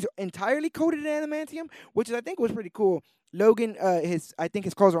guessing he's entirely coated in adamantium, which is, I think was pretty cool. Logan, I think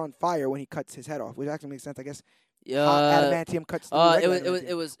his clothes are on fire when he cuts his head off, which actually makes sense. I guess hot adamantium cuts through regular adamantium,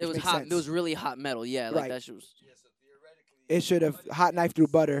 it was which makes hot. sense. It was really hot metal. Yeah, like Right. that shit was. It should have hot knife through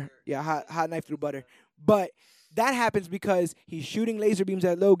butter. Yeah, hot knife through butter. But that happens because he's shooting laser beams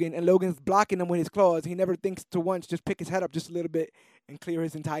at Logan, and Logan's blocking them with his claws. He never thinks to once just pick his head up just a little bit and clear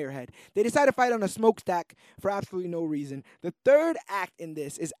his entire head. They decide to fight on a smokestack for absolutely no reason. The third act in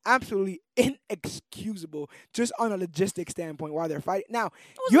this is absolutely inexcusable, just on a logistic standpoint, while they're fighting. Now,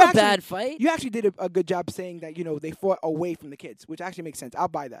 It wasn't a bad fight. you actually did a good job saying that, they fought away from the kids, which actually makes sense. I'll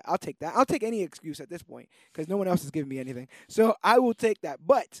buy that. I'll take that. I'll take any excuse at this point because no one else is giving me anything. So I will take that.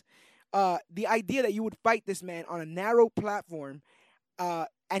 But the idea that you would fight this man on a narrow platform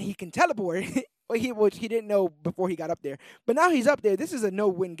and he can teleport, which he didn't know before he got up there. But now he's up there. This is a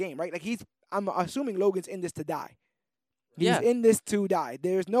no-win game, right? Like I'm assuming Logan's in this to die. He's in this to die.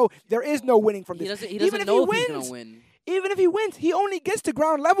 There is no winning from this. He doesn't know if he's gonna win. Even if he wins, he only gets to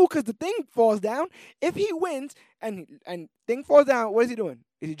ground level because the thing falls down. If he wins and thing falls down, what is he doing?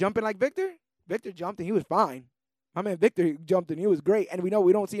 Is he jumping like Victor? Victor jumped and he was fine. My man Victor jumped and he was great. And we know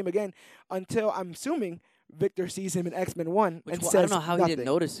we don't see him again until, I'm assuming, Victor sees him in X-Men 1 and says I don't know how nothing. he didn't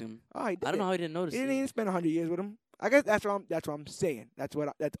notice him. Oh, he did. I don't know how he didn't notice He him. didn't even spend 100 years with him. I guess that's what I'm saying. That's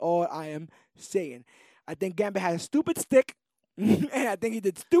all I am saying. I think Gambit had a stupid stick, and I think he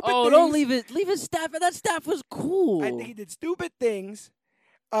did stupid things. Oh, don't leave it. Leave his staff. That staff was cool. I think he did stupid things.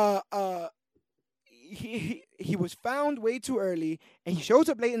 He was found way too early, and he shows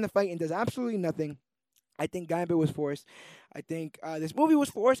up late in the fight and does absolutely nothing. I think Gambit was forced. I think this movie was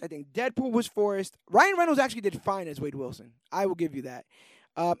forced. I think Deadpool was forced. Ryan Reynolds actually did fine as Wade Wilson. I will give you that.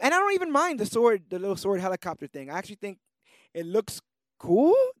 And I don't even mind the little sword helicopter thing. I actually think it looks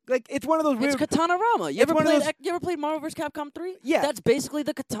cool. Like, it's one of those weird... It's Katana-rama. You ever played Marvel vs. Capcom 3? Yeah. That's basically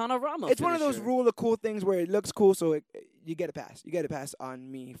the Katana-rama It's one of those finisher. rule of cool things where it looks cool, so you get a pass. You get a pass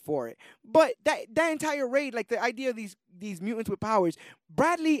on me for it. But that entire raid, like the idea of these mutants with powers,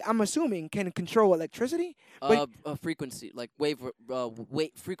 Bradley, I'm assuming, can control electricity. But frequency, like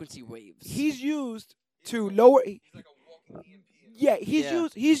frequency waves. he's used to lower... He's like a walking EMP. Yeah,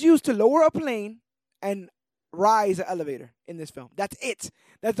 he's used to lower a plane and rise an elevator in this film. That's it.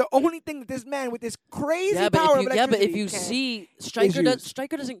 That's the only thing that this man with this crazy power of electricity but if you can. see,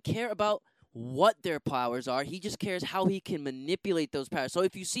 Stryker doesn't care about what their powers are. He just cares how he can manipulate those powers. So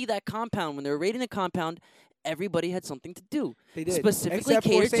if you see that compound, when they're raiding the compound, everybody had something to do. They did. Specifically Except for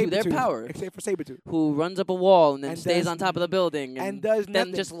catered to their Sabretooth. power. Except for Sabretooth. Who runs up a wall and then And stays does- on top of the building and does then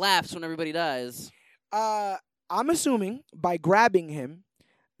nothing. just laughs when everybody dies. I'm assuming by grabbing him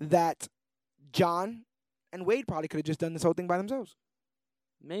that John and Wade probably could have just done this whole thing by themselves.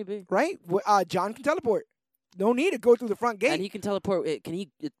 Maybe. Right? John can teleport. No need to go through the front gate. And he can teleport. Is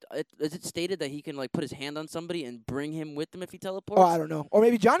it stated that he can like put his hand on somebody and bring him with him if he teleports? Oh, I don't know. Or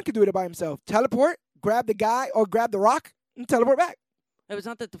maybe John could do it by himself. Teleport, grab the guy, or grab the rock, and teleport back. It was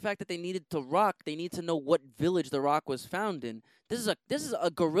not that the fact that they needed to rock. They need to know what village the rock was found in. This is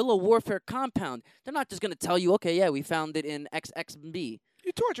a guerrilla warfare compound. They're not just gonna tell you, okay, yeah, we found it in XXB.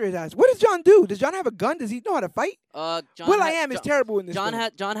 You torture his ass. What does John do? Does John have a gun? Does he know how to fight? Will.i.am is terrible in this John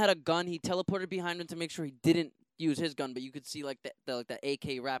film. had a gun. He teleported behind him to make sure he didn't use his gun, but you could see like the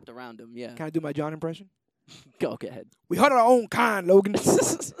AK wrapped around him. Yeah. Can I do my John impression? Go ahead. We hunt our own kind, Logan. That's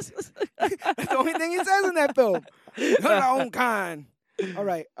the only thing he says in that film. We hunt our own kind. All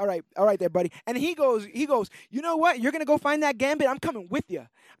right there, buddy. And he goes, you know what? You're going to go find that Gambit? I'm coming with you.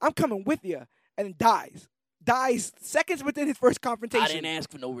 And then dies seconds within his first confrontation. I didn't ask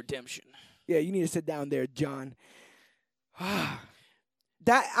for no redemption. Yeah, you need to sit down there, John. I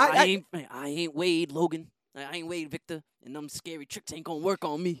ain't Wade, Logan. I ain't Wade, Victor. And them scary tricks ain't gonna work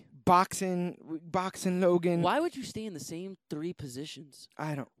on me. Boxing Logan. Why would you stay in the same three positions?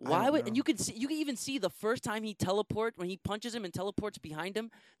 I don't Why would? know. And you can even see the first time he teleports, when he punches him and teleports behind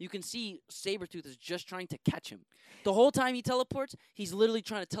him, you can see Sabretooth is just trying to catch him. The whole time he teleports, he's literally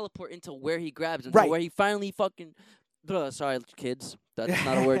trying to teleport into where he grabs him. Right. So where he finally fucking. Sorry, kids. That's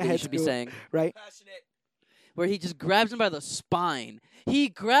not a word that you should be saying. Right. Passionate. where he just grabs him by the spine. He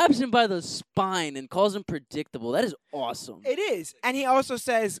grabs him by the spine and calls him predictable. That is awesome. It is. And he also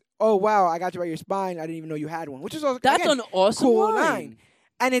says, "Oh, wow, I got you by your spine. I didn't even know you had one," which is also, That's again, an awesome cool line.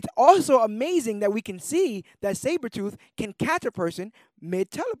 And it's also amazing that we can see that Sabretooth can catch a person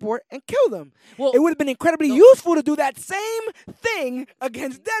mid-teleport and kill them. Well, It would have been incredibly useful to do that same thing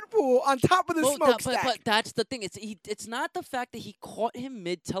against Deadpool on top of the smokestack. but that's the thing. It's not the fact that he caught him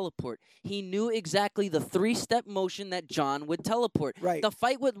mid-teleport. He knew exactly the 3-step motion that John would teleport. Right. The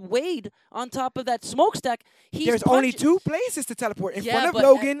fight with Wade on top of that smokestack, There's only 2 places to teleport. In front of but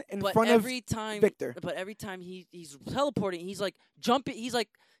Logan, in but front of every time, Victor. But every time he's teleporting, he's like jumping.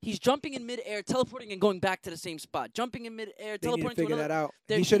 He's jumping in midair, teleporting, and going back to the same spot. Jumping in midair, They need to teleporting figure to another. that out.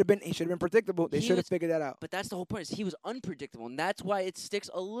 There- He should have been predictable. They he should have was- figured that out. But that's the whole point. Is he was unpredictable, and that's why it sticks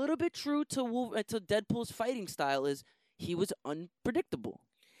a little bit true to Deadpool's fighting style. Is he was unpredictable.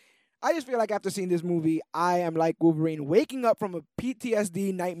 I just feel like after seeing this movie, I am like Wolverine, waking up from a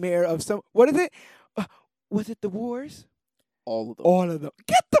PTSD nightmare of some. What is it? Was it the wars? All of them. All of them.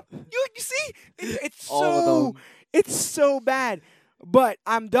 Get them. You see? It's All of so. them. It's so bad. But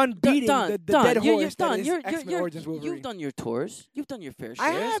I'm done beating the dead horse You're that done. is X-Men Origins Wolverine. You've done your tours. You've done your fair share.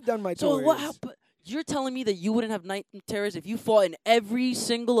 I have done my So tours. but you're telling me that you wouldn't have night terrors if you fought in every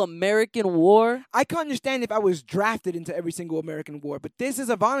single American war? I can understand if I was drafted into every single American war, but this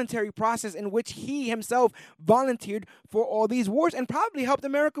is a voluntary process in which he himself volunteered for all these wars and probably helped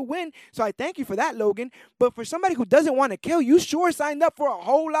America win. So I thank you for that, Logan. But for somebody who doesn't want to kill, you sure signed up for a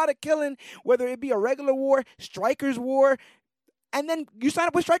whole lot of killing, whether it be a regular war, Stryker's war, and then you sign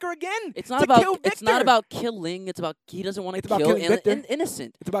up with Stryker again. It's not to kill about. It's Victor. not about killing. It's about he doesn't want It's to about kill killing Victor.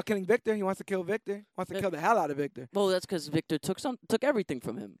 innocent. It's about killing Victor. He wants to kill Victor. He wants to kill the hell out of Victor. Well, that's because Victor took everything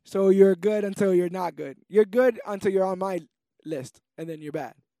from him. So you're good until you're not good. You're good until you're on my list, and then you're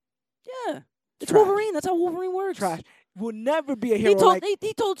bad. Yeah, it's Trash. Wolverine. That's how Wolverine works. Trash. Will never be a hero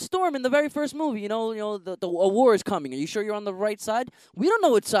He told Storm in the very first movie, a war is coming. Are you sure you're on the right side? We don't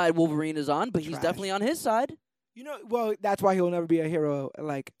know which side Wolverine is on, but he's Trash. definitely on his side. Well, that's why he'll never be a hero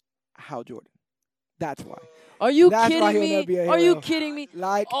like Hal Jordan. That's why. Are you That's why kidding he'll never be me? a Are you hero. kidding me?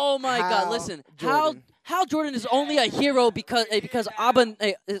 Like Oh my God! Hal Listen, Jordan. Hal Jordan is only a hero because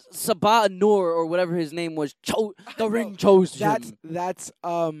Sabah Noor or whatever his name was. The ring chose him. That's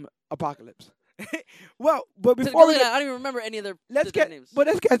Apocalypse. Well, but Look before we at get, that, I don't even remember any of their names.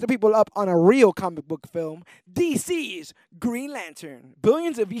 let's catch the people up on a real comic book film. DC's Green Lantern.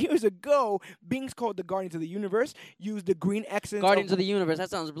 Billions of years ago, beings called the Guardians of the Universe used the green essence. Guardians of the Universe.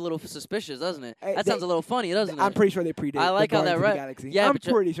 That sounds a little suspicious, doesn't it? Hey, That sounds a little funny, doesn't it? I'm pretty sure they predate. I like the how that Guardians of the right. Galaxy. Yeah, I'm but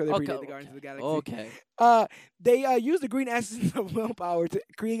pretty sure they okay, predate the Guardians of the Galaxy. Okay. They used the green essence of willpower to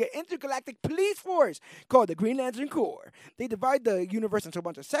create an intergalactic police force called the Green Lantern Corps. They divide the universe into a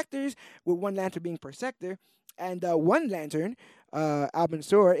bunch of sectors, with one lantern being per sector. And one lantern, Albin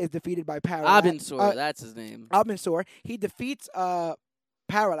Sur, is defeated by Parallax. Abinsor, that's his name. Albin Sur. He defeats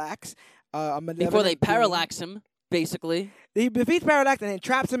Parallax. A Before they malevolent being. parallax him, basically. He defeats Parallax and then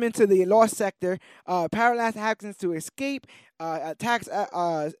traps him into the lost sector. Parallax happens to escape, attacks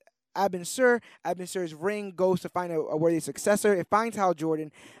Abin Sur. Abin Sur's ring goes to find a worthy successor. It finds Hal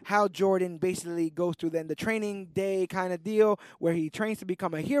Jordan. Hal Jordan basically goes through then the training day kind of deal where he trains to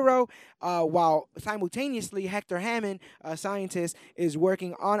become a hero, while simultaneously Hector Hammond, a scientist, is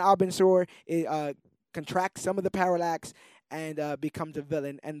working on Abin Sur. It contracts some of the Parallax and becomes a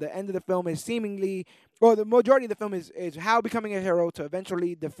villain. And the end of the film is seemingly, or the majority of the film is Hal becoming a hero to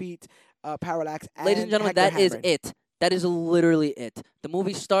eventually defeat Parallax. Ladies and gentlemen, Hector that is Hammond. it. That is literally it. The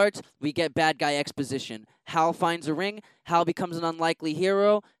movie starts, we get bad guy exposition. Hal finds a ring, Hal becomes an unlikely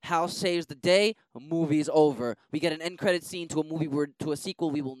hero, Hal saves the day, a movie's over. We get an end credit scene to a sequel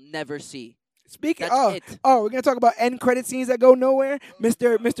we will never see. Speaking That's it. we're gonna talk about end credit scenes that go nowhere.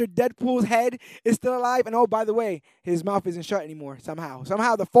 Mr. Deadpool's head is still alive, and by the way, his mouth isn't shut anymore. Somehow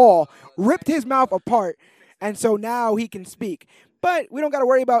the fall ripped his mouth apart, and so now he can speak. But we don't got to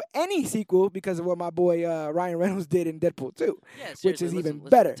worry about any sequel because of what my boy Ryan Reynolds did in Deadpool 2, Yeah, which is seriously, even listen,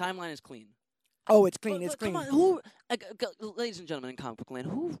 better. The timeline is clean. Oh, it's clean. But- It's but clean. Come on, ladies and gentlemen in comic book land,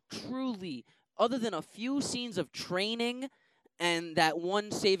 who truly, other than a few scenes of training and that one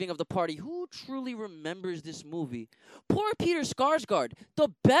saving of the party, who truly remembers this movie? Poor Peter Skarsgård, the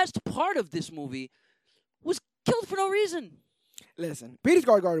best part of this movie, was killed for no reason. Listen, Peter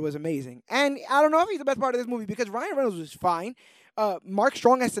Skarsgård was amazing, and I don't know if he's the best part of this movie because Ryan Reynolds was fine. Mark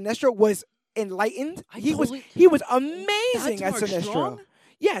Strong as Sinestro was enlightened. He was amazing That's as Mark Sinestro. Strong?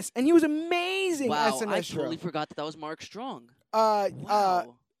 Yes, and he was amazing as Wow, Sinestro. I totally forgot that was Mark Strong. Wow.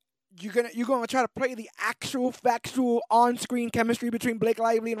 Wow. you're gonna try to play the actual factual on-screen chemistry between Blake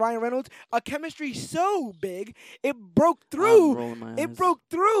Lively and Ryan Reynolds, a chemistry so big it broke I'm through rolling my it eyes. broke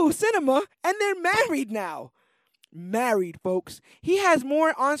through cinema, and they're married now. Married, folks. He has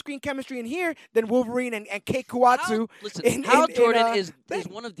more on-screen chemistry in here than Wolverine and Kei Kuatsu. Listen, Hal Jordan is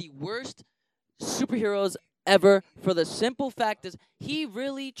one of the worst superheroes ever, for the simple fact is he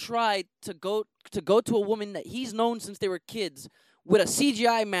really tried to go to a woman that he's known since they were kids with a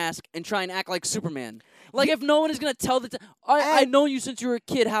CGI mask and try and act like Superman. Like, if no one is going to tell I know you since you were a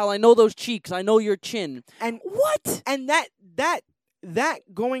kid, Hal. I know those cheeks. I know your chin. And what? And that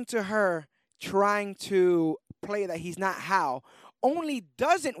going to her trying to play that he's not Hal only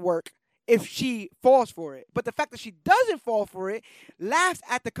doesn't work if she falls for it. But the fact that she doesn't fall for it laughs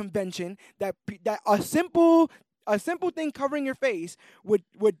at the convention that a simple thing covering your face would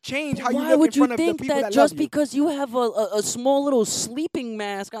change how you Why look would in front you of the think people that that just love you. because you have a small little sleeping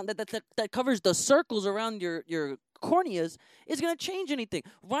mask on that covers the circles around your corneas is going to change anything?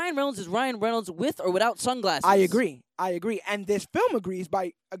 Ryan Reynolds is Ryan Reynolds with or without sunglasses. I agree. And this film agrees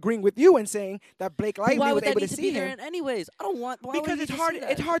by agreeing with you and saying that Blake But Lively why was would that able need to to see be there him. anyways? I don't want. Why Because would it's we hard. need to see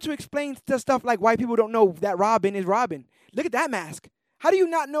that? It's hard to explain the stuff like why people don't know that Robin is Robin. Look at that mask. How do you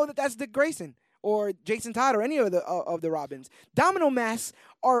not know that that's Dick Grayson or Jason Todd or any of the Robins? Domino masks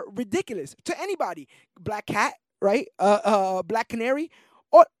are ridiculous to anybody. Black Cat, right? Black Canary.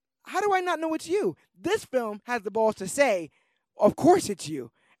 Or how do I not know it's you? This film has the balls to say, of course it's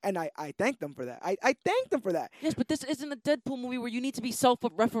you. And I thank them for that. I thank them for that. Yes, but this isn't a Deadpool movie where you need to be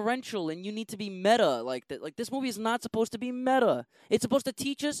self-referential and you need to be meta like that. Like, this movie is not supposed to be meta. It's supposed to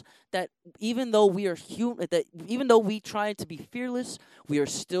teach us that even though we are human, that even though we try to be fearless, we are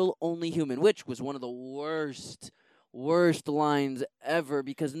still only human, which was one of the worst lines ever.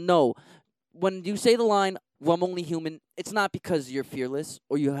 Because no, when you say the line, well, "I'm only human," it's not because you're fearless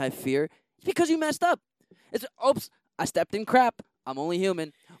or you have fear. It's because you messed up. It's, oops, I stepped in crap. I'm only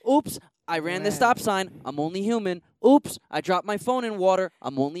human. Oops, I ran the stop sign. I'm only human. Oops, I dropped my phone in water.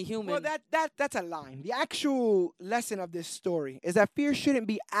 I'm only human. Well, that's a line. The actual lesson of this story is that fear shouldn't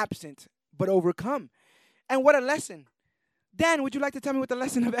be absent, but overcome. And what a lesson. Dan, would you like to tell me what the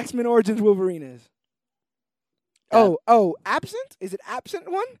lesson of X-Men Origins Wolverine is? Absent? Is it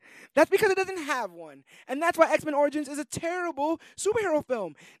absent one? That's because it doesn't have one. And that's why X-Men Origins is a terrible superhero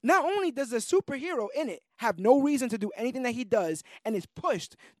film. Not only does the superhero in it have no reason to do anything that he does and is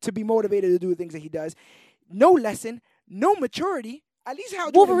pushed to be motivated to do the things that he does, no lesson, no maturity. At least how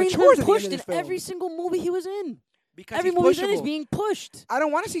Wolverine's matures been at the end pushed of in this film. every single movie he was in. Because Every he's movie he's in is pushable. being pushed. I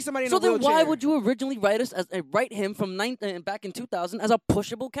don't want to see somebody in So a then wheelchair. why would you originally write him from back in 2000 as a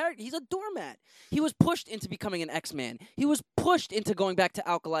pushable character? He's a doormat. He was pushed into becoming an X-Man. He was pushed into going back to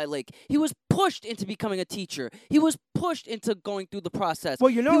Alkali Lake. He was pushed into becoming a teacher. He was pushed into going through the process. Well,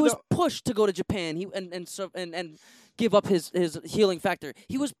 you know, he was pushed to go to Japan. And give up his healing factor.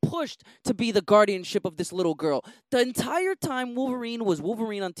 He was pushed to be the guardianship of this little girl. The entire time Wolverine was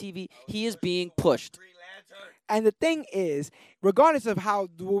Wolverine on TV, he is being pushed. And the thing is, regardless of how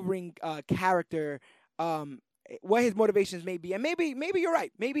the Wolverine character, what his motivations may be, and maybe you're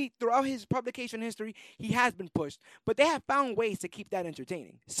right. Maybe throughout his publication history, he has been pushed, but they have found ways to keep that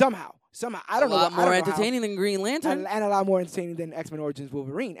entertaining somehow. I don't know. A lot I more don't know how. entertaining than Green Lantern. And a lot more entertaining than X-Men Origins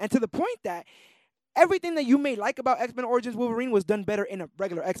Wolverine. And to the point that everything that you may like about X-Men Origins Wolverine was done better in a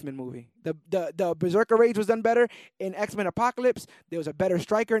regular X-Men movie. The Berserker Rage was done better in X-Men Apocalypse. There was a better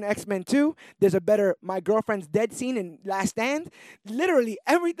Striker in X-Men 2. There's a better My Girlfriend's Dead scene in Last Stand. Literally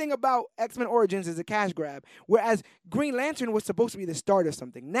everything about X-Men Origins is a cash grab. Whereas Green Lantern was supposed to be the start of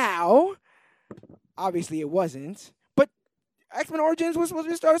something. Now, obviously it wasn't. But X-Men Origins was supposed to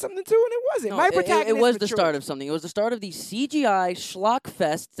be the start of something too, and it wasn't. No, My protagonist it was the matured. start of something. It was the start of the CGI schlock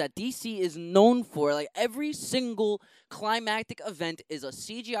fests that DC is known for. Like, every single climactic event is a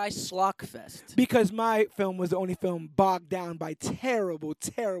CGI schlock fest. Because my film was the only film bogged down by terrible,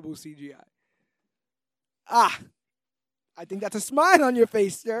 terrible CGI. I think that's a smile on your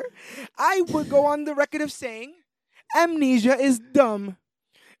face, sir. I would go on the record of saying amnesia is dumb.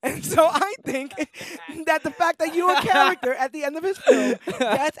 And so I think that the fact that you're a character at the end of his film,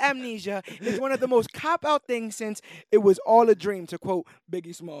 that's amnesia, is one of the most cop-out things since it was all a dream, to quote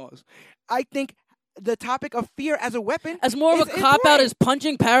Biggie Smalls. I think the topic of fear as a weapon As more of is a cop-out important. as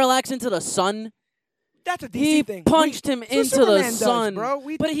punching Parallax into the sun. That's a DC He thing. punched him so into the Superman does, sun. bro.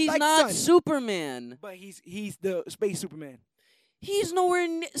 We But he's like not sun. Superman. But he's the space Superman. He's nowhere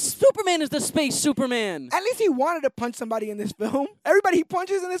Superman is the space Superman. At least he wanted to punch somebody in this film. Everybody he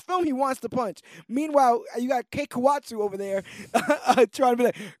punches in this film, he wants to punch. Meanwhile, you got Kei Kawatsu over there trying to be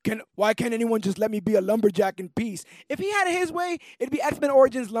like, why can't anyone just let me be a lumberjack in peace? If he had it his way, it'd be X-Men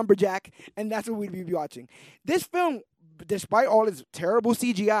Origins Lumberjack, and that's what we'd be watching. This film, despite all its terrible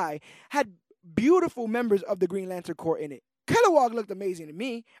CGI, had beautiful members of the Green Lantern Corps in it. Kilowog looked amazing to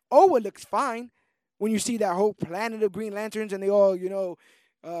me. Oa looks fine. When you see that whole planet of Green Lanterns and they all,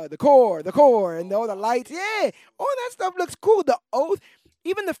 the core, and all the lights. Yeah, all that stuff looks cool. The oath,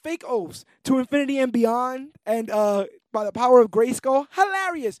 even the fake oaths to infinity and beyond and by the power of Grayskull,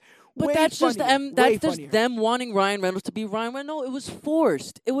 hilarious. But Way that's just funnier. them. That's Way just funnier. them wanting Ryan Reynolds to be Ryan Reynolds. No, it was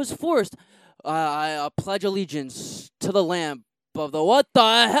forced. It was forced. I pledge allegiance to the Lamb of the what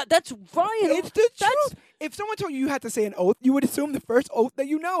the hell? That's Ryan. It's the truth. If someone told you had to say an oath, you would assume the first oath that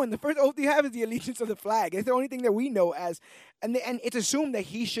you know, and the first oath you have is the allegiance of the flag. It's the only thing that we know as, and it's assumed that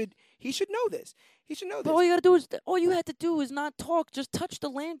he should know this. He should know But this. all you had to do is not talk. Just touch the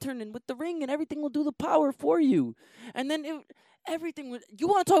lantern and with the ring, and everything will do the power for you. And then everything would. You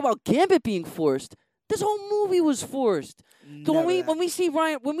want to talk about Gambit being forced? This whole movie was forced. So when we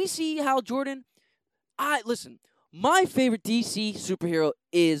see Hal Jordan, listen. My favorite DC superhero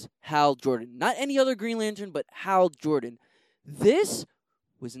is Hal Jordan. Not any other Green Lantern, but Hal Jordan. This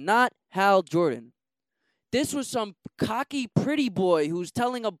was not Hal Jordan. This was some cocky pretty boy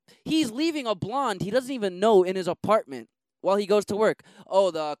he's leaving a blonde he doesn't even know in his apartment while he goes to work.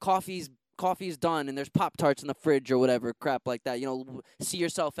 Oh, the coffee's done and there's Pop-Tarts in the fridge or whatever crap like that. See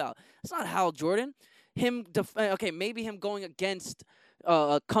yourself out. It's not Hal Jordan. Maybe him going against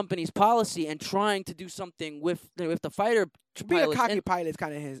a company's policy and trying to do something with the fighter Being pilots. a cocky pilot is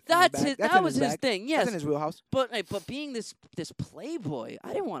kind of his. That was his thing. Yes, that's in his wheelhouse. But being this playboy,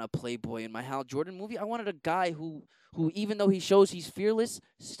 I didn't want a playboy in my Hal Jordan movie. I wanted a guy who even though he shows he's fearless,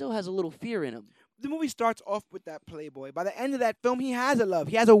 still has a little fear in him. The movie starts off with that playboy. By the end of that film, he has a love.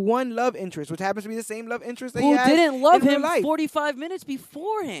 He has a one love interest, which happens to be the same love interest that he Who has didn't love in real him life. 45 minutes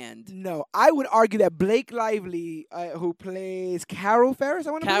beforehand. No, I would argue that Blake Lively, who plays Carol Ferris,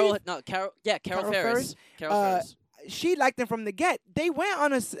 Carol Carol Ferris? Ferris. Carol Ferris. she liked him from the get. They went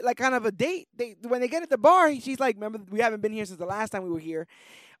on kind of a date. When they get at the bar, she's like, "Remember, we haven't been here since the last time we were here."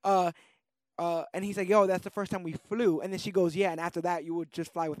 And he's like, "Yo, that's the first time we flew." And then she goes, "Yeah, and after that, you would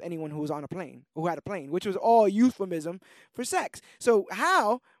just fly with anyone who was on a plane, who had a plane," which was all euphemism for sex. So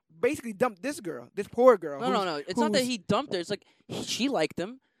Hal basically dumped this girl, this poor girl. No. It's not that he dumped her. It's like she liked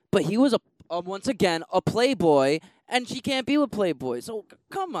him, but he was once again a playboy, and she can't be with playboys. So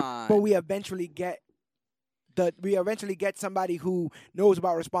come on. But we eventually get somebody who knows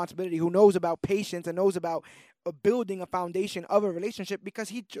about responsibility, who knows about patience, and knows about building a foundation of a relationship, because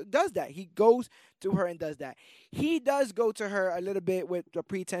he does that. He goes to her and does that. He does go to her a little bit with the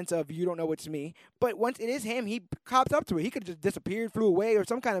pretense of, "You don't know it's me," but once it is him, he cops up to it. He could have just disappeared, flew away, or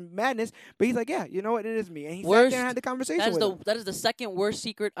some kind of madness, but he's like, "Yeah, you know what, it is me," and he sat there and had the conversation with him. That is the second worst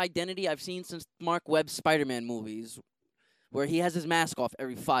secret identity I've seen since Mark Webb's Spider-Man movies, where he has his mask off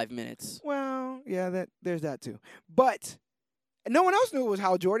every 5 minutes. Well, yeah, there's that too. But no one else knew it was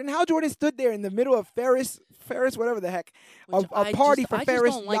Hal Jordan. Hal Jordan stood there in the middle of Ferris, whatever the heck, a party for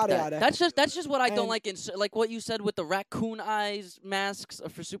Ferris, don't like yada that. yada. That's just what I don't like. Like what you said with the raccoon eyes masks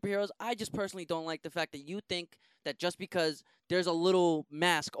for superheroes. I just personally don't like the fact that you think that just because there's a little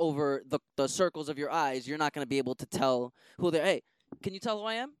mask over the circles of your eyes, you're not going to be able to tell who they're. Hey, can you tell who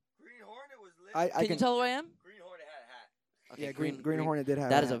I am? Green Hornet was lit. Can you tell who I am? Green Hornet had a hat. Okay, Yeah, Green Hornet did have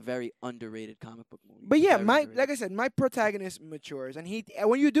That is that. a very underrated comic book movie. But yeah, Very underrated. like I said, my protagonist matures, and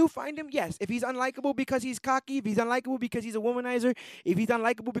when you do find him, yes, if he's unlikable because he's cocky, if he's unlikable because he's a womanizer, if he's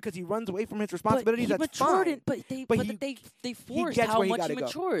unlikable because he runs away from his responsibilities, but he that's matured fine. But they forced gets how where he much gotta he go.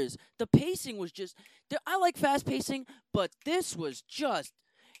 matures. The pacing was just. I like fast pacing, but this was just.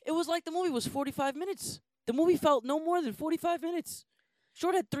 It was like the movie was 45 minutes. The movie felt no more than 45 minutes.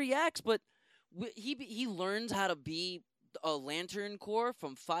 Sure, it had 3 acts, but he learns how to be a Lantern Corps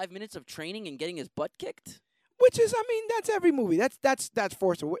from 5 minutes of training and getting his butt kicked. Which is, I mean, that's every movie. That's not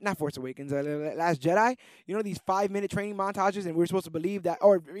Force Awakens, Last Jedi. You know, these 5-minute training montages, and we're supposed to believe that,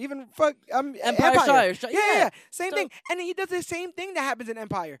 or even Empire. Yeah, same So- thing. And he does the same thing that happens in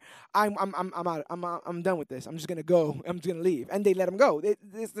Empire. I'm out. I'm done with this. I'm just gonna go. I'm just gonna leave, and they let him go.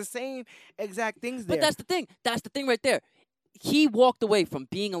 It's the same exact things there. But that's the thing. That's the thing right there. He walked away from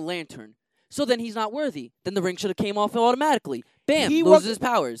being a Lantern So then he's not worthy. Then the ring should have came off automatically. Bam, He loses walked- his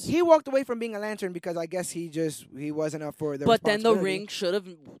powers. He walked away from being a lantern because I guess he wasn't up for the But then the responsibility.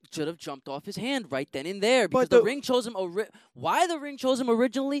 ring should have jumped off his hand right then and there because But the the- ring chose him. Why the ring chose him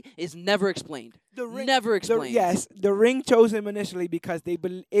originally is never explained. The ring, Never explained. Yes, the ring chose him initially because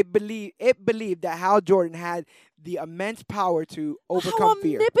it believed that Hal Jordan had the immense power to How overcome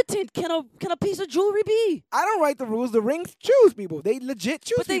fear. omnipotent can a piece of jewelry be? I don't write the rules. The rings choose people. They legit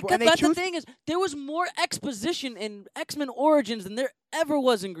choose But people. but And they the choose. thing is, there was more exposition in X-Men Origins than there ever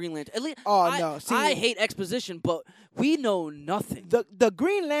was in Green Lantern. At least Oh, no. See- I hate exposition, but we know nothing. The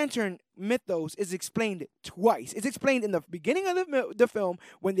Green Lantern mythos is explained twice. It's explained in the beginning of the film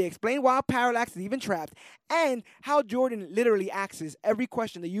when they explain why Parallax is even trapped, and how Jordan literally asks every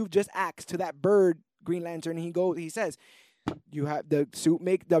question that you've just asked to that bird Green Lantern. He says, "You have the suit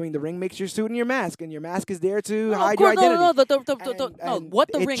the ring makes your suit and your mask is there to No, hide of your course, identity." no. And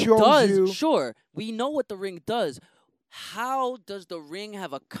What the it ring shows does, you- sure, we know what the ring does. How does the ring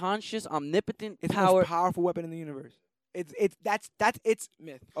have a conscious, omnipotent It's the power? most powerful weapon in the universe. That's its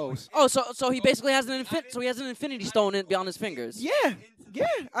myth. Oh, Oh, so he basically has he has an Infinity Stone on his fingers. yeah.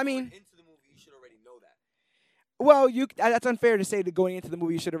 I mean, into the movie, you should already know that. well, that's unfair to say that going into the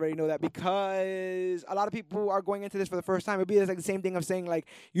movie you should already know that, because a lot of people are going into this for the first time. It'd be like the same thing of saying like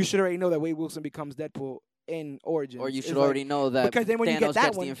you should already know that Wade Wilson becomes Deadpool in Origins. Or you It's should like- already know that because then when you Thanos get that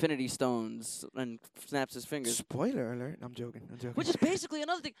gets one- the Infinity Stones and snaps his fingers. Spoiler alert! I'm joking. Which is basically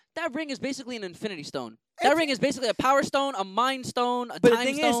another thing. That ring is basically an Infinity Stone. That ring is basically a Power Stone, a Mind Stone, a But the Time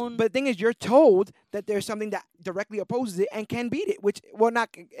thing Stone. is, you're told that there's something that directly opposes it and can beat it. Which, well, not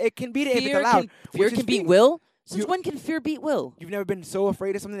it can beat it if it's allowed. Fear which is can beat fear. will. Since You- when can fear beat will? You've never been so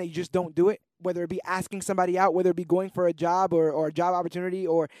afraid of something that you just don't do it, whether it be asking somebody out, whether it be going for a job or a job opportunity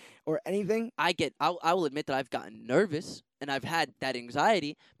or anything. I will admit that I've gotten nervous and I've had that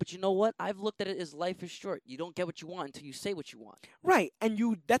anxiety. But you know what? I've looked at it as life is short. You don't get what you want until you say what you want. Right, and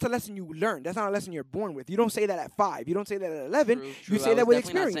that's a lesson you learn. That's not a lesson you're born with. You don't say that at 5. You don't say that at 11. True. You say I that was with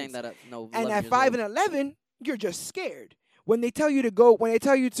definitely experience. Not saying that at, no, And 11 at years 5 old. and 11, you're just scared. When they tell you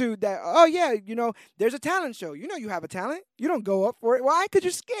that, oh yeah, there's a talent show. You know you have a talent. You don't go up for it. Why? Because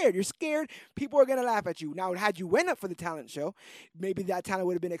you're scared. You're scared. People are gonna laugh at you. Now, had you went up for the talent show, maybe that talent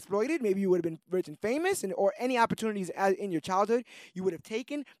would have been exploited. Maybe you would have been rich and famous, or any opportunities in your childhood you would have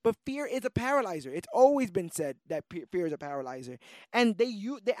taken. But fear is a paralyzer. It's always been said that fear is a paralyzer, and they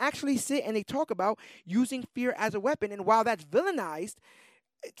actually sit and they talk about using fear as a weapon. And while that's villainized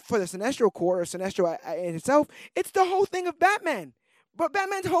for the Sinestro Corps or Sinestro in itself, it's the whole thing of Batman. But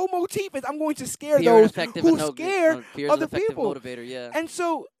Batman's whole motif is I'm going to scare Fear those effective who and no- scare fear is other an effective people. motivator, yeah. And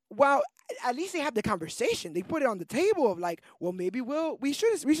so while at least they have the conversation, they put it on the table of like, well, maybe we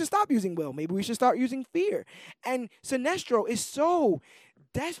should stop using will. Maybe we should start using fear. And Sinestro is so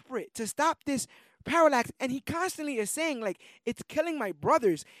desperate to stop this Parallax, and he constantly is saying like, it's killing my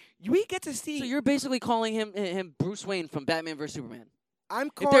brothers. We get to see. So you're basically calling him Bruce Wayne from Batman vs Superman. I'm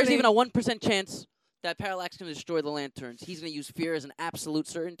If calling there's even a 1% chance that Parallax can destroy the Lanterns, he's going to use fear as an absolute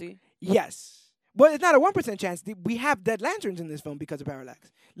certainty. yes. But it's not a 1% chance. We have dead lanterns in this film because of Parallax.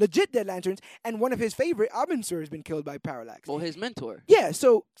 Legit dead lanterns, and one of his favorite, Abensur, has been killed by Parallax. Well, his mentor. Yeah,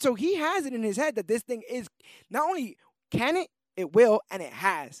 so he has it in his head that this thing is not only can it will, and it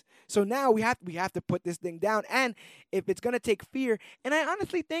has. So now we have to put this thing down. And if it's gonna take fear, and I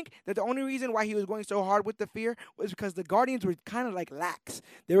honestly think that the only reason why he was going so hard with the fear was because the Guardians were kind of like lax.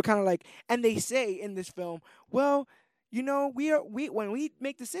 They were kind of like, and they say in this film, well, we when we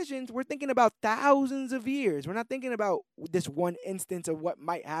make decisions, we're thinking about thousands of years. We're not thinking about this one instance of what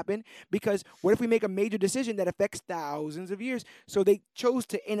might happen, because what if we make a major decision that affects thousands of years? So they chose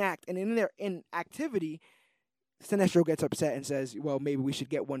to enact, and in their inactivity, Sinestro gets upset and says, well, maybe we should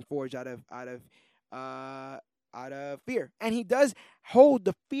get one forged out of fear. And he does hold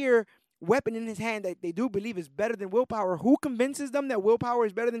the fear weapon in his hand that they do believe is better than willpower. Who convinces them that willpower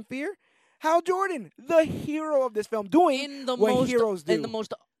is better than fear? Hal Jordan, the hero of this film, doing what heroes do. In the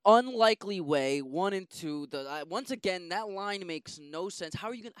most unlikely way, 1 and 2. Once again, that line makes no sense. How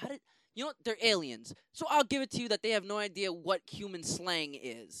are you gonna? They're aliens. So I'll give it to you that they have no idea what human slang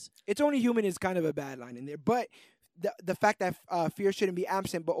is. It's only human is kind of a bad line in there, but the fact that fear shouldn't be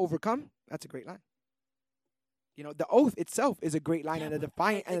absent but overcome, that's a great line. The oath itself is a great line and a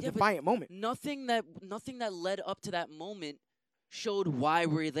defiant moment. Nothing that led up to that moment showed why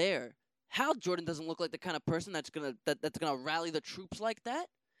we're there. Hal Jordan doesn't look like the kind of person that's gonna rally the troops like that.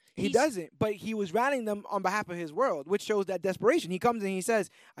 He doesn't, but he was rallying them on behalf of his world, which shows that desperation. He comes and he says,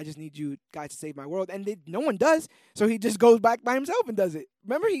 "I just need you guys to save my world," and no one does. So he just goes back by himself and does it.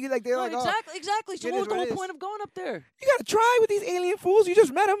 Remember, they're like, exactly. So it what is was the what it whole is. point of going up there? You gotta try with these alien fools. You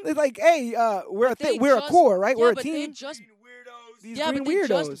just met them. It's like, hey, we're a core, right? Yeah, we're a but team. they just These yeah, green but they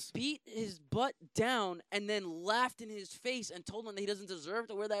weirdos. just beat his butt down and then laughed in his face and told him that he doesn't deserve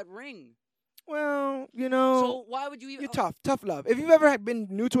to wear that ring. Well, So why would you even? you're tough love. If you've ever been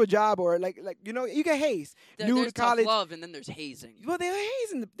new to a job or you get hazed. New There's to college. tough love and then there's hazing. Well, they're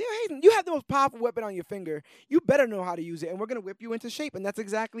hazing. You have the most powerful weapon on your finger. You better know how to use it, and we're gonna whip you into shape. And that's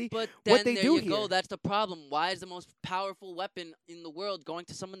exactly But then what they there do you here. go. That's the problem. Why is the most powerful weapon in the world going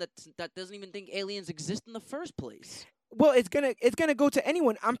to someone that doesn't even think aliens exist in the first place? Well, it's gonna go to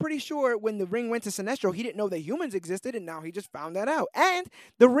anyone. I'm pretty sure when the ring went to Sinestro, he didn't know that humans existed, and now he just found that out. And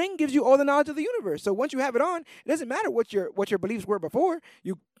the ring gives you all the knowledge of the universe. So once you have it on, it doesn't matter what your beliefs were before.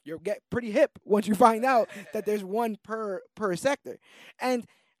 You'll get pretty hip once you find out that there's one per sector. And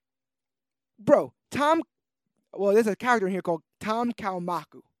bro, there's a character in here called Tom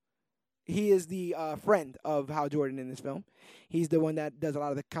Kalmaku. He is the friend of Hal Jordan in this film. He's the one that does a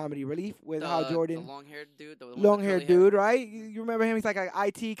lot of the comedy relief with Hal Jordan. The long-haired dude. Long-haired dude, right? You remember him? He's like an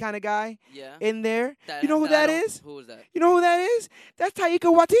IT kind of guy. Yeah. In there. You know who that is? Who is that? You know who that is? That's Taika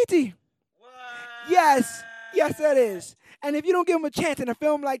Waititi. What? Yes, that is. And if you don't give him a chance in a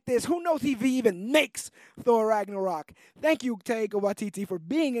film like this, who knows if he even makes Thor Ragnarok? Thank you, Taika Waititi, for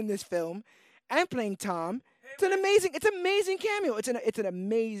being in this film and playing Tom. It's an amazing cameo. It's an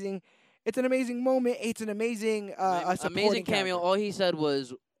amazing moment. It's an amazing amazing cameo. character. All he said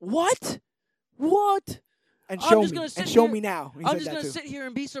was, "What? What?" And I'm just gonna sit show here- me now. He I'm said just that gonna too. sit here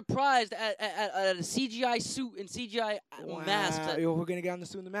and be surprised at a CGI suit and CGI mask. Wow. Yo, we're gonna get on the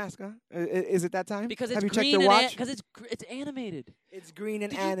suit and the mask, huh? Is it that time? Because have it's you checked green your watch? because it's animated. It's green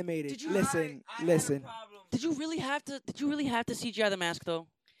and Did you- animated. did you- Listen. Did you really have to CGI the mask though?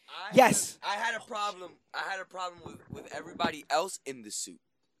 Yes. I had a problem. I had a problem with everybody else in the suit.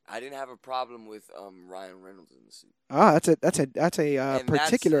 I didn't have a problem with Ryan Reynolds in the suit. Ah, that's a And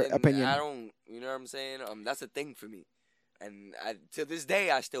particular and opinion. I don't, you know what I'm saying? That's a thing for me. And to this day,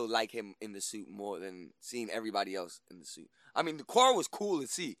 I still like him in the suit more than seeing everybody else in the suit. I mean, the car was cool to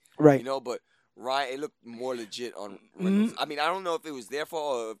see, Right. but Ryan, it looked more legit on Reynolds. I mean, I don't know if it was their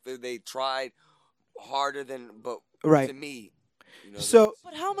fault or if they tried harder but Right. to me, So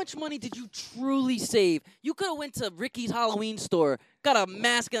But how much money did you truly save? You could have went to Ricky's Halloween store, got a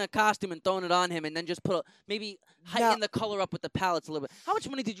mask and a costume, and thrown it on him, and then just maybe heighten the color up with the palettes a little bit. How much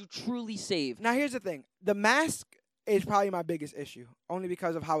money did you truly save? now here's the thing: the mask is probably my biggest issue, only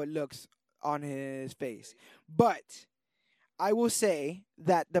because of how it looks on his face. But I will say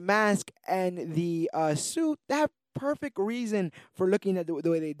that the mask and the suit, they have perfect reason for looking at the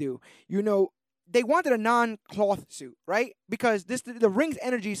way they do. They wanted a non-cloth suit, right? Because the ring's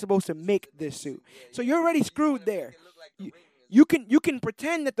energy is supposed to make this suit. So you're already screwed there. You can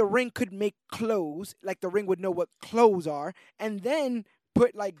pretend that the ring could make clothes, like the ring would know what clothes are, and then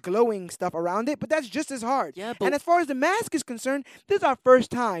put like glowing stuff around it, but that's just as hard. Yeah, but and as far as the mask is concerned, this is our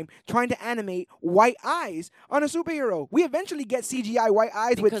first time trying to animate white eyes on a superhero. We eventually get CGI white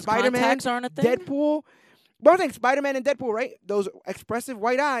eyes with because Spider-Man, contacts aren't a thing? Deadpool. But I think Spider-Man and Deadpool, right? Those expressive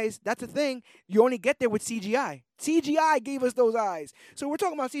white eyes, that's a thing. You only get there with CGI. CGI gave us those eyes. So we're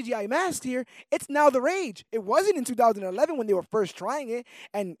talking about CGI masks here. It's now the rage. It wasn't in 2011 when they were first trying it,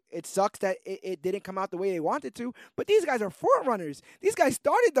 and it sucks that it didn't come out the way they wanted to. But these guys are forerunners. These guys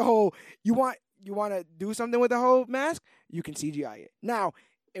started the whole, you want to do something with the whole mask? You can CGI it. Now,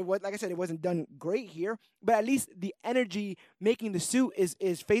 like I said, it wasn't done great here, but at least the energy making the suit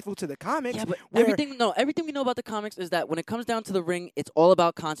is faithful to the comics. Yeah, but everything we know about the comics is that when it comes down to the ring, it's all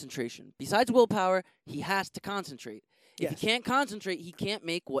about concentration. Besides willpower, he has to concentrate. If he can't concentrate, he can't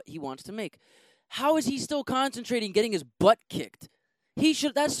make what he wants to make. How is he still concentrating, getting his butt kicked?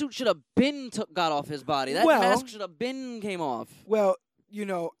 That suit should have been got off his body. That mask should have been came off. Well,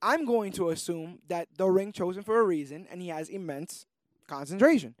 I'm going to assume that the ring chosen for a reason, and he has immense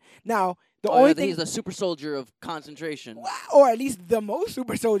concentration. Now, only thing he's a super soldier of concentration. or at least the most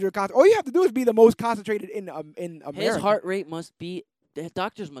super soldier. All you have to do is be the most concentrated in America. His heart rate must be. The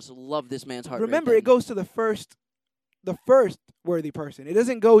doctors must love this man's heart rate. Remember, it goes to the first the first worthy person. It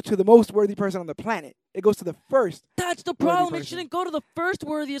doesn't go to the most worthy person on the planet. It goes to the first. That's the worthy problem. It person. shouldn't go to the first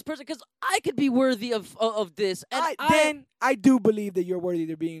worthiest person because I could be worthy of this. And Dan, I do believe that you're worthy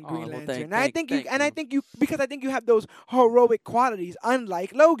to being Oh, Green well, Lantern. thank- and I thank- think you, thank and I you. think you, because I think you have those heroic qualities,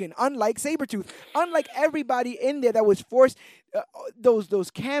 unlike Logan, unlike Sabretooth, unlike everybody in there that was forced. Those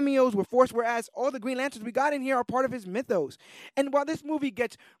cameos were forced, whereas all the Green Lanterns we got in here are part of his mythos. And while this movie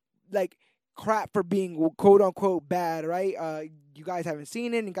gets like crap for being quote unquote bad, right? You guys haven't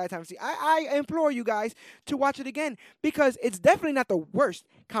seen it, and you guys haven't seen. I implore you guys to watch it again because it's definitely not the worst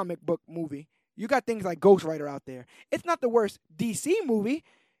comic book movie. You got things like Ghost Rider out there. It's not the worst DC movie.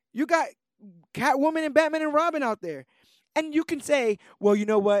 You got Catwoman and Batman and Robin out there, and you can say, well, you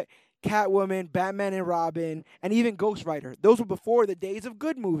know what? Catwoman, Batman and Robin, and even Ghost Rider. Those were before the days of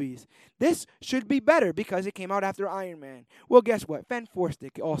good movies. This should be better because it came out after Iron Man. Well, guess what?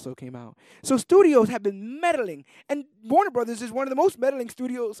 Fantastic also came out. So studios have been meddling, and Warner Brothers is one of the most meddling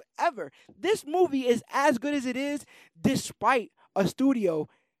studios ever. This movie is as good as it is despite a studio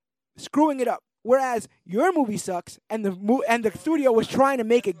screwing it up. Whereas your movie sucks, and the studio was trying to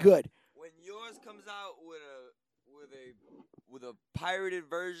make it good. When yours comes out with a pirated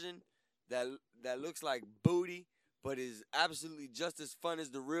version that looks like booty, but is absolutely just as fun as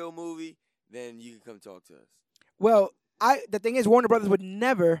the real movie, then you can come talk to us. Well, the thing is, Warner Brothers would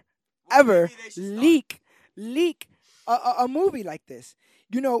never, Well, ever maybe they should leak a movie like this.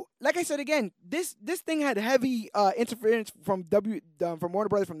 You know, like I said again, this thing had heavy interference from Warner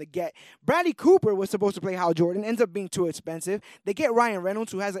Brothers from the get. Bradley Cooper was supposed to play Hal Jordan, ends up being too expensive. They get Ryan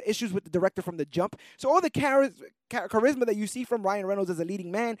Reynolds, who has issues with the director from the jump. So all the charisma that you see from Ryan Reynolds as a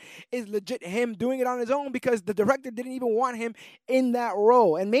leading man is legit him doing it on his own because the director didn't even want him in that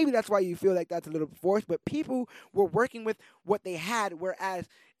role. And maybe that's why you feel like that's a little forced. But people were working with what they had, whereas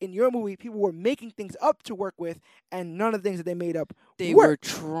in your movie, people were making things up to work with, and none of the things that they made up They worked.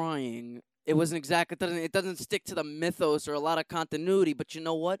 were trying. It wasn't exactly. It doesn't stick to the mythos or a lot of continuity. But you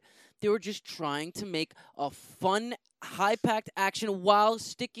know what? They were just trying to make a fun, high-packed action while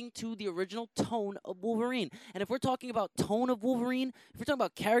sticking to the original tone of Wolverine. And if we're talking about tone of Wolverine, if we're talking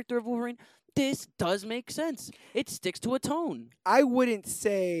about character of Wolverine, this does make sense. It sticks to a tone. I wouldn't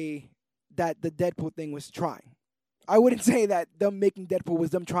say that the Deadpool thing was trying. I wouldn't say that them making Deadpool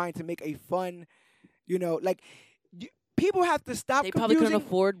was them trying to make a fun, people have to stop They probably confusing. couldn't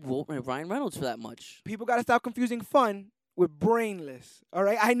afford Ryan Reynolds for that much. People got to stop confusing fun with brainless. All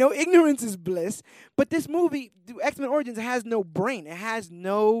right, I know ignorance is bliss, but this movie, X-Men Origins, has no brain. It has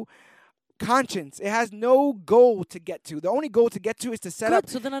no conscience. It has no goal to get to. The only goal to get to is to set Good, up.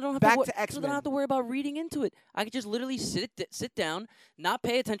 so then I don't have back to to So then I X-Men. don't have to worry about reading into it. I could just literally sit down, not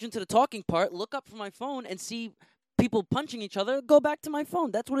pay attention to the talking part, look up from my phone, and see people punching each other. Go back to my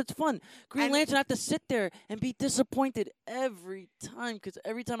phone. That's what it's fun. Green And- Lantern, I have to sit there and be disappointed every time because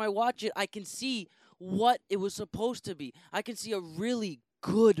every time I watch it, I can see what it was supposed to be. I can see a really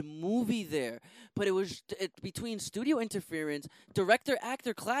good movie there, but it was between studio interference,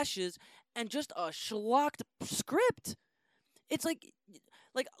 director-actor clashes, and just a schlocked script. It's like,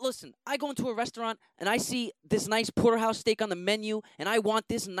 listen, I go into a restaurant and I see this nice porterhouse steak on the menu, and I want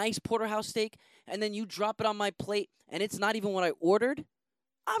this nice porterhouse steak, and then you drop it on my plate, and it's not even what I ordered.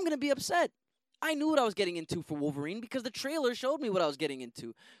 I'm gonna be upset. I knew what I was getting into for Wolverine because the trailer showed me what I was getting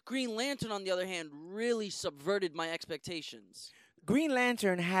into. Green Lantern, on the other hand, really subverted my expectations. Green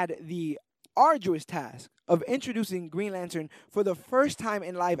Lantern had the arduous task of introducing Green Lantern for the first time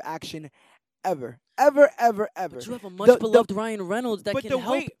in live action ever. Ever. But you have a much The- beloved Ryan Reynolds that but can the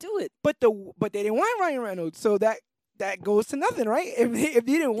help way- do it. But they didn't want Ryan Reynolds, so that goes to nothing, right? If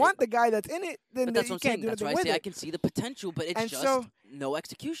you didn't want the guy that's in it, then But that's you what I'm can't saying. do That's nothing why I with say I it. can see the potential, but it's And just so- no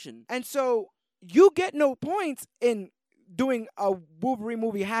execution. And so you get no points in doing a Wolverine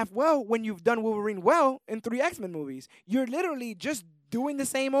movie half well when you've done Wolverine well in 3 X-Men movies. You're literally just doing the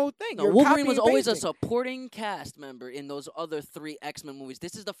same old thing. No, You're Wolverine copy was and always a pasting. supporting cast member in those other 3 X-Men movies.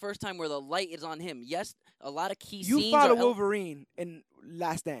 This is the first time where the light is on him. Yes, a lot of key You scenes follow are Wolverine in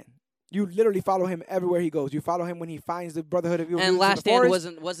Last Stand. You literally follow him everywhere he goes. You follow him when he finds the Brotherhood of Evil and Mutants in Last the Stand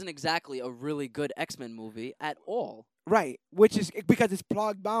forest. wasn't exactly a really good X-Men movie at all. Right, which is because it's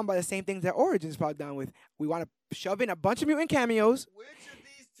plugged down by the same things that Origins plugged down with. We want to shove in a bunch of mutant cameos. Which of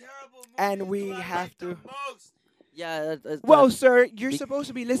these terrible movies And we do I have like the to- most? Yeah. Well, sir, you're Be- supposed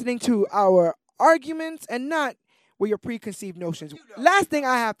to be listening to our arguments and not with your preconceived notions. You know. Last thing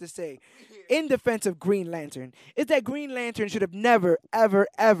I have to say in defense of Green Lantern is that Green Lantern should have never, ever,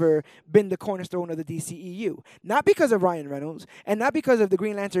 ever been the cornerstone of the DCEU. Not because of Ryan Reynolds and not because of the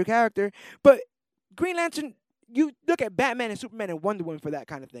Green Lantern character, but Green Lantern. You look at Batman and Superman and Wonder Woman for that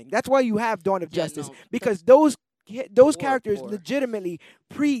kind of thing. That's why you have Dawn of Yeah, Justice, no, because those those Or characters poor. legitimately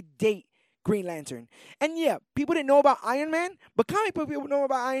predate Green Lantern. And yeah, people didn't know about Iron Man, but comic book people know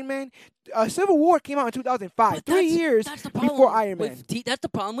about Iron Man. Civil War came out in 2005, But 3 years that's the before problem Iron Man. That's the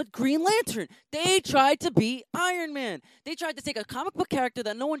problem with Green Lantern. They tried to be Iron Man. They tried to take a comic book character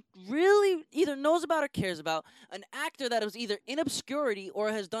that no one really either knows about or cares about, an actor that was either in obscurity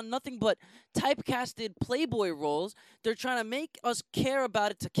or has done nothing but typecasted playboy roles. They're trying to make us care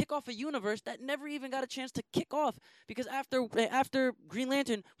about it to kick off a universe that never even got a chance to kick off. Because after Green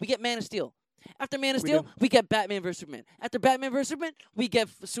Lantern, we get Man of Steel. After Man of Steel, we get Batman vs. Superman. After Batman vs. Superman, we get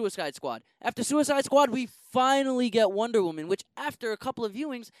Suicide Squad. After Suicide Squad, we finally get Wonder Woman, which after a couple of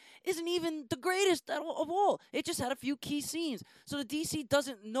viewings isn't even the greatest of all. It just had a few key scenes. So the DC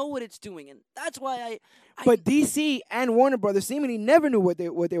doesn't know what it's doing, and that's why But DC and Warner Brothers seemingly never knew what they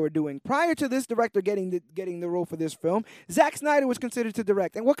were doing. Prior to this director getting the role for this film, Zack Snyder was considered to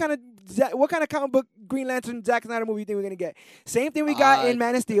direct. And what kind of comic book Green Lantern Zack Snyder movie do you think we're gonna get? Same thing we got in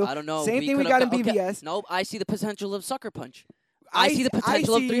Man of Steel. I don't know. Same thing we got in BVS. Nope, I see the potential of Sucker Punch. I see the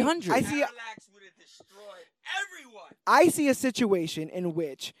potential of 300. I see. I see a situation in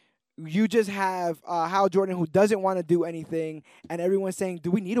which you just have Hal Jordan who doesn't want to do anything, and everyone's saying,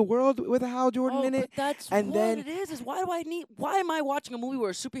 "Do we need a world with a Hal Jordan in it?" But that's and what then it is. Why am I watching a movie where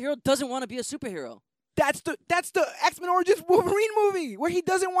a superhero doesn't want to be a superhero? that's the X-Men Origins Wolverine movie where he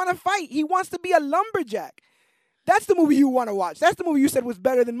doesn't want to fight. He wants to be a lumberjack. That's the movie you want to watch. That's the movie you said was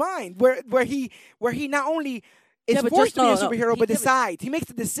better than mine, where he not only is forced to be a superhero, but decides. He makes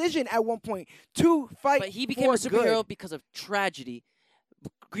the decision at one point to fight. But he became a superhero good. because of tragedy.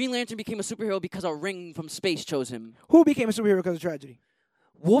 Green Lantern became a superhero because a ring from space chose him. Who became a superhero because of tragedy?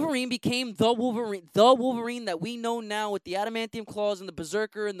 Wolverine became the Wolverine that we know now with the adamantium claws and the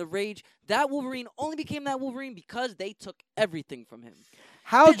berserker and the rage. That Wolverine only became that Wolverine because they took everything from him.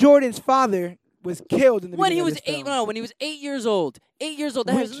 Hal Jordan's father was killed in the when beginning he of was this film. No, when he was 8 years old. 8 years old.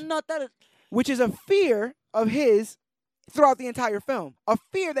 Which is a fear of his throughout the entire film. A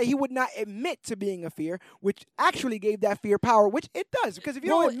fear that he would not admit to being a fear, which actually gave that fear power, which it does. Because if you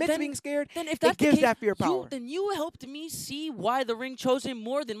don't admit to being scared, then if it gives that fear power. Then you helped me see why the ring chose him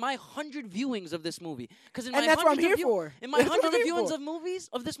more than my 100 viewings of this movie. Because and that's what I'm here for. In my 100 viewings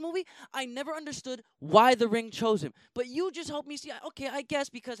of this movie, I never understood why the ring chose him. But you just helped me see, okay, I guess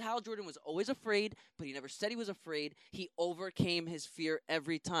because Hal Jordan was always afraid, but he never said he was afraid. He overcame his fear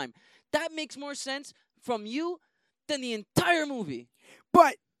every time. That makes more sense from you than the entire movie.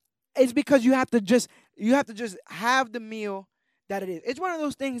 But it's because you have to just have the meal that it is. It's one of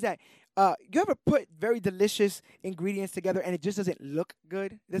those things that you ever put very delicious ingredients together and it just doesn't look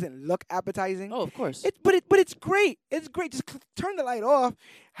good. It doesn't look appetizing. Oh, of course. But it's great. It's great. Just turn the light off.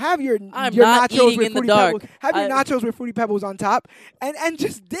 Have your I'm your not nachos eating with in the fruity dark. pebbles. Have your nachos with fruity pebbles on top, and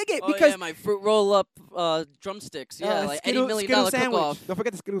just dig it Oh, because yeah, my fruit roll up drumsticks. Yeah, like Skittle, $80 million Skittle cook sandwich. off. Don't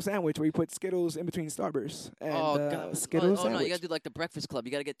forget the Skittle sandwich where you put Skittles in between Starburst. And, God. Skittle Oh, sandwich. no, you gotta do like the Breakfast Club.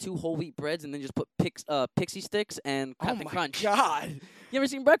 You gotta get 2 whole wheat breads and then just put pixie sticks and Captain Crunch. God. You ever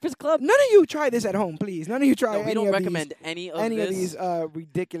seen Breakfast Club? None of you try this at home, please. None of you try No, we any don't of recommend these, any of these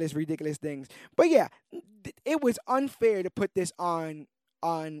ridiculous things. But yeah, it was unfair to put this on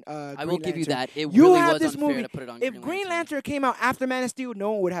I will give you Lantern. that. It You really have was this unfair movie. to put it on If Green Lantern came out after Man of Steel,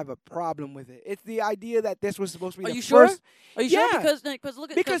 no one would have a problem with it. It's the idea that this was supposed to be Are the you sure? first. Are you sure? Yeah. Because look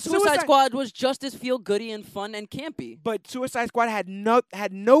at Because Suicide Suicide- Squad was just as feel goody and fun and campy. But Suicide Squad had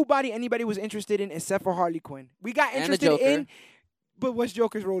anybody was interested in except for Harley Quinn. We got And the interested Joker. in. But what's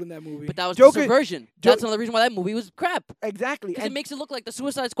Joker's role in that movie? But that was Joker, the subversion. That's another reason why that movie was crap. Exactly. Because it makes it look like the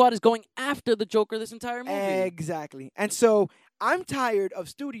Suicide Squad is going after the Joker this entire movie. Exactly. And so I'm tired of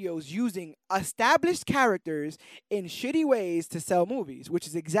studios using established characters in shitty ways to sell movies, which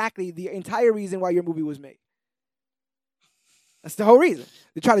is exactly the entire reason why your movie was made. That's the whole reason.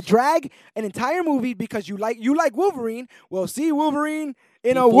 They try to drag an entire movie because you like Wolverine. Well, see Wolverine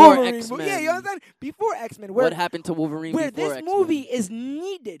in a Before Wolverine X-Men. movie. Yeah, you understand? Before X-Men. What happened to Wolverine where before this X-Men? movie is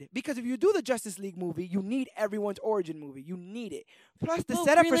needed. Because if you do the Justice League movie, you need everyone's origin movie. You need it. Plus the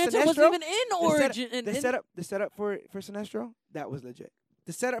setup Green for Lantern Sinestro. wasn't even in Origin. The setup for Sinestro, that was legit.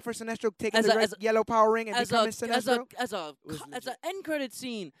 The setup for Sinestro taking As the a- red, as a- yellow power ring and becoming Sinestro. as an legit. end credit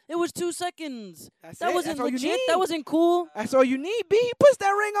scene. It was 2 seconds. That's That it. wasn't That's all you legit. need. That wasn't cool. That's all you need. B. He puts that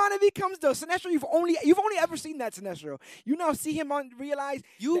ring on and becomes the Sinestro. You've only ever seen that Sinestro. You now see him on realize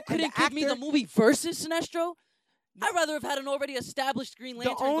You and couldn't the give me the actor- movie versus Sinestro. I'd rather have had an already established Green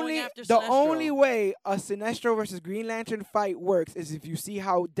Lantern going after the Sinestro. only way a Sinestro versus Green Lantern fight works is if you see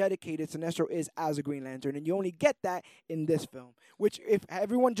how dedicated Sinestro is as a Green Lantern, and you only get that in this film. Which, if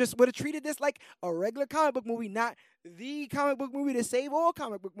everyone just would have treated this like a regular comic book movie, not the comic book movie to save all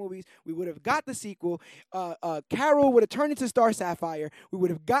comic book movies, we would have got the sequel. Carol would have turned into Star Sapphire. We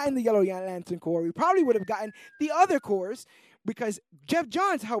would have gotten the Yellow Lantern Corps. We probably would have gotten the other corps, because Jeff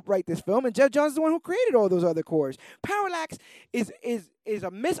Johns helped write this film, and Jeff Johns is the one who created all those other cores. Parallax is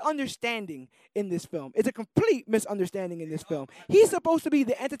a misunderstanding in this film. It's a complete misunderstanding in this film. He's supposed to be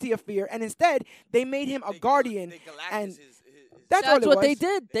the entity of fear, and instead they made him a guardian, and that's all it what was. they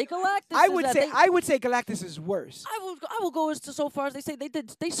did. They Galactus. I would say Galactus is worse. I will go as to so far as they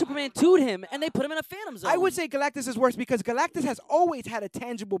Superman 2'd him and they put him in a Phantom Zone. I would say Galactus is worse because Galactus has always had a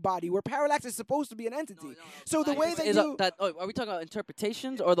tangible body, where Parallax is supposed to be an entity. So the way are we talking about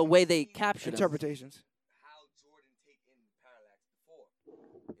interpretations or the way they captured interpretations? How Jordan take in Parallax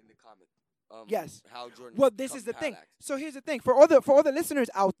before in the comic. Yes. How Jordan. Well, this is the thing. So here's the thing. For all the listeners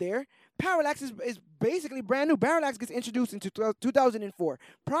out there, Parallax is basically brand new. Parallax gets introduced in 2004.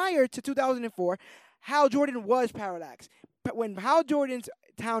 Prior to 2004, Hal Jordan was Parallax. But when Hal Jordan's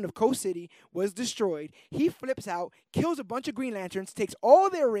town of Coast City was destroyed, he flips out, kills a bunch of Green Lanterns, takes all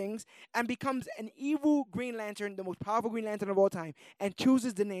their rings, and becomes an evil Green Lantern, the most powerful Green Lantern of all time, and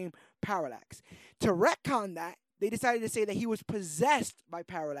chooses the name Parallax. To retcon that, they decided to say that he was possessed by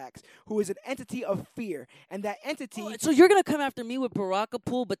Parallax, who is an entity of fear. And that entity... Oh, so you're going to come after me with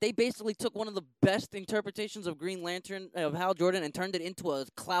Barakapool, but they basically took one of the best interpretations of Green Lantern, of Hal Jordan, and turned it into a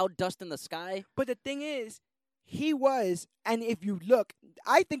cloud dust in the sky? But the thing is, he was, and if you look,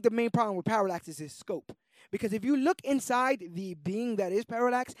 I think the main problem with Parallax is his scope. Because if you look inside the being that is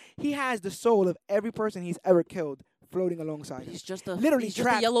Parallax, he has the soul of every person he's ever killed floating alongside. He's just literally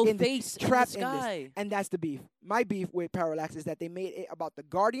trapped a yellow in face trapped in the in sky. this. And that's the beef. My beef with Parallax is that they made it about the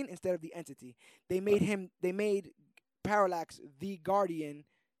Guardian instead of the entity. They made Parallax the Guardian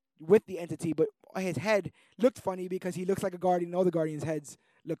with the entity, but his head looked funny because he looks like a Guardian, and all the Guardians' heads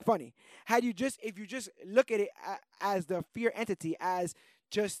look funny. If you just look at it as the fear entity, as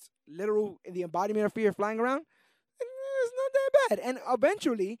just literal the embodiment of fear flying around, it's not that bad. And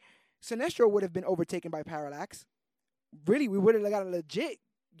eventually, Sinestro would have been overtaken by Parallax. Really, we would have got a legit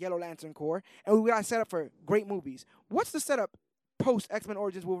Yellow Lantern Corps, and we got set up for great movies. What's the setup post X-Men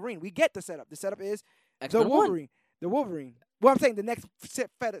Origins Wolverine? We get the setup. The setup is X-Men the Wolverine. 1. The Wolverine. Well, I'm saying the next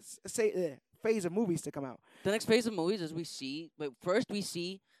phase of movies to come out. The next phase of movies is first we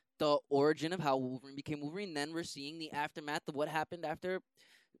see the origin of how Wolverine became Wolverine, then we're seeing the aftermath of what happened after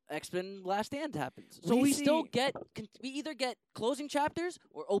X-Men Last Stand happens. So we either get closing chapters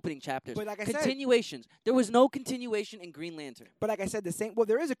or opening chapters. But like I continuations. There was no continuation in Green Lantern. But like I said,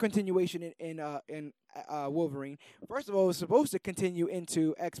 there is a continuation in Wolverine. First of all, it was supposed to continue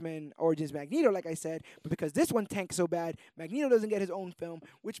into X-Men Origins Magneto, like I said, but because this one tanked so bad, Magneto doesn't get his own film,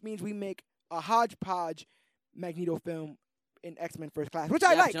 which means we make a hodgepodge Magneto film in X-Men First Class, which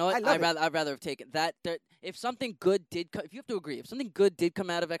I like. You know what? I'd rather have taken that. If something good did, if you have to agree, if something good did come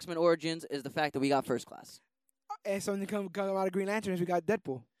out of X-Men Origins, is the fact that we got First Class. And something come out of Green Lantern is we got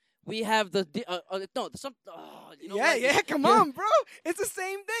Deadpool. We have come on, bro. It's the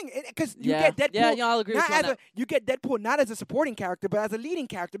same thing. Because you get Deadpool. Yeah, I'll agree with you on that. You get Deadpool not as a supporting character, but as a leading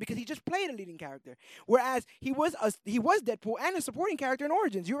character because he just played a leading character. Whereas he was Deadpool and a supporting character in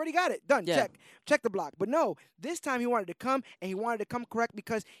Origins. You already got it. Done. Yeah. Check the block. But no, this time he wanted to come, and he wanted to come correct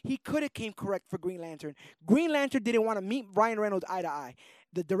because he could have came correct for Green Lantern. Green Lantern didn't want to meet Ryan Reynolds eye to eye.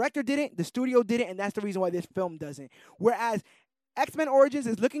 The director didn't, the studio didn't, and that's the reason why this film doesn't. Whereas X-Men Origins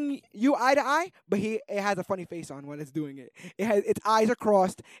is looking you eye to eye, but it has a funny face on when it's doing it. Its eyes are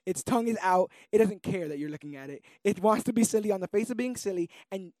crossed, its tongue is out. It doesn't care that you're looking at it. It wants to be silly on the face of being silly,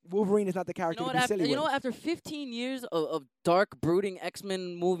 and Wolverine is not the character to be silly with. You know, after 15 years of dark, brooding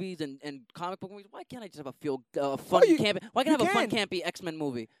X-Men movies and comic book movies, why can't I just have a fun campy? Why can't I have a fun campy X-Men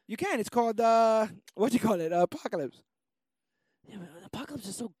movie? You can. It's called what do you call it? Apocalypse. Yeah, but Apocalypse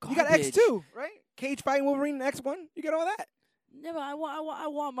is so garbage. You got X2, right? Cage fighting Wolverine in X1. You got all that. Yeah, but I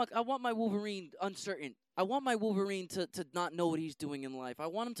want my Wolverine uncertain. I want my Wolverine to not know what he's doing in life. I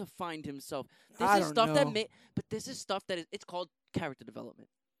want him to find himself. This is stuff that it's called character development.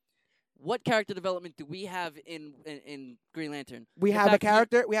 What character development do we have in Green Lantern? We have a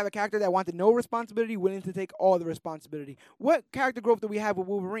character that wanted no responsibility, willing to take all the responsibility. What character growth do we have with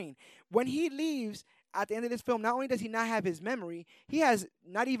Wolverine? When he leaves at the end of this film, not only does he not have his memory, he has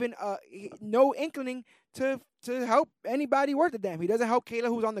not even no inclining to help anybody worth a damn. He doesn't help Kayla,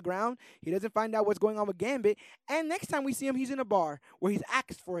 who's on the ground. He doesn't find out what's going on with Gambit. And next time we see him, he's in a bar where he's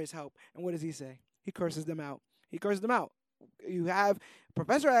asked for his help. And what does he say? He curses them out. He curses them out. You have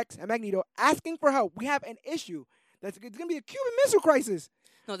Professor X and Magneto asking for help. We have an issue. It's going to be a Cuban Missile Crisis.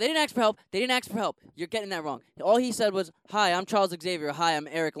 No, they didn't ask for help. They didn't ask for help. You're getting that wrong. All he said was, "Hi, I'm Charles Xavier. Hi, I'm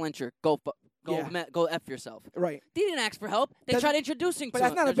Eric Lyncher. Go F yourself." Right. They didn't ask for help. They tried introducing to him. But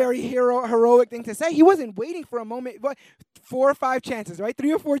that's not a very heroic thing to say. He wasn't waiting for a moment. But 4 or 5 chances, right?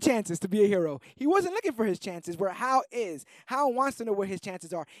 3 or 4 chances to be a hero. He wasn't looking for his chances. Where Hal is. Hal wants to know where his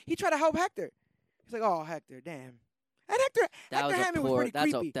chances are. He tried to help Hector. He's like, "Oh, Hector, damn." And Hector Hammond was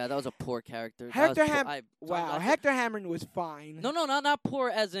pretty creepy. That was a poor character. Hector Hammond was fine. No, not poor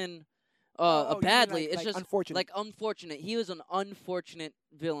as in badly. It's just unfortunate. Like unfortunate. He was an unfortunate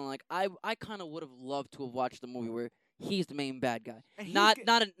villain. Like I kind of would have loved to have watched the movie where he's the main bad guy, not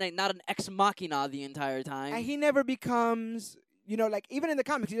an ex machina the entire time. And he never becomes, like even in the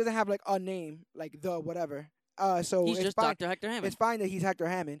comics, he doesn't have like a name, like the whatever. So he's just Dr. Hector Hammond. It's fine that he's Hector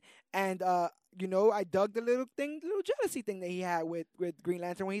Hammond, and I dug the little jealousy thing that he had with Green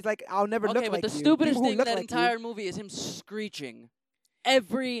Lantern when he's like, "I'll never look like you." Okay, but the stupidest thing in that entire movie is him screeching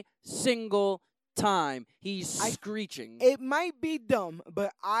every single time. He's screeching. It might be dumb,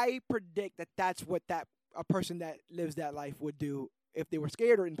 but I predict that that's what a person that lives that life would do if they were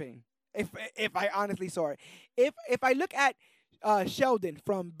scared or in pain. If I honestly saw it, if I look at Sheldon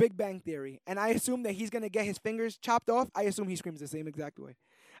from Big Bang Theory, and I assume that he's gonna get his fingers chopped off, I assume he screams the same exact way.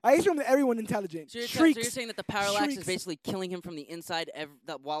 I assume that everyone intelligent shrieks. So you're saying that the parallax is basically killing him from the inside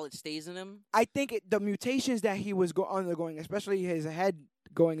while it stays in him? I think the mutations that he was undergoing, especially his head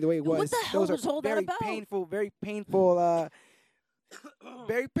going the way it was, what the hell those was all are very that about? painful, very painful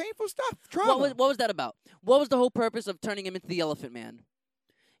stuff. Trauma. What was that about? What was the whole purpose of turning him into the Elephant Man?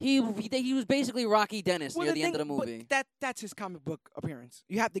 He was basically Rocky Dennis near the end of the movie. But that's his comic book appearance.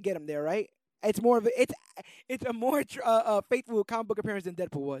 You have to get him there, right? It's more of it's a more faithful comic book appearance than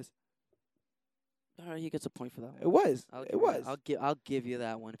Deadpool was. All right, he gets a point for that one. It was. I'll give you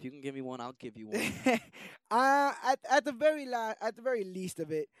that one. If you can give me one, I'll give you one. At the very least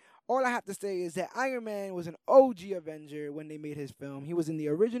of it, all I have to say is that Iron Man was an OG Avenger when they made his film. He was in the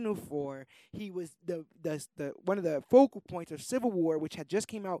original 4. He was the one of the focal points of Civil War, which had just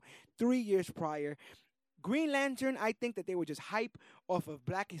came out 3 years prior. Green Lantern, I think that they were just hype off of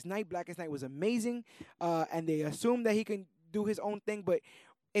Blackest Night. Blackest Night was amazing, and they assumed that he can do his own thing. But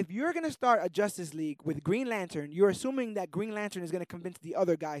if you're going to start a Justice League with Green Lantern, you're assuming that Green Lantern is going to convince the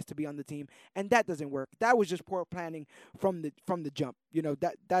other guys to be on the team, and that doesn't work. That was just poor planning from the jump.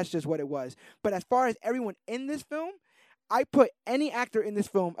 That's just what it was. But as far as everyone in this film, I put any actor in this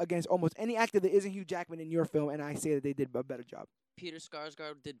film against almost any actor that isn't Hugh Jackman in your film, and I say that they did a better job. Peter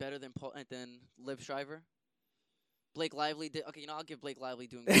Skarsgård did better than Liv Schreiber. Blake Lively did. Okay, I'll give Blake Lively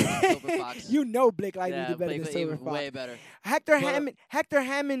doing Silver Fox. Blake Lively did better than Silver Fox. Way better. Hector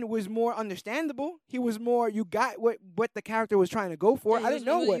Hammond was more understandable. He was more. You got what the character was trying to go for. Yeah, I didn't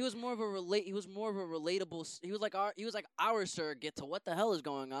know what. He was more of a relatable. He was like our surrogate to what the hell is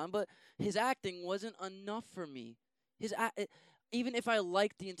going on. But his acting wasn't enough for me. Even if I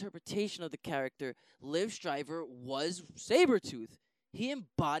liked the interpretation of the character, Liv Schreiber was Sabretooth. He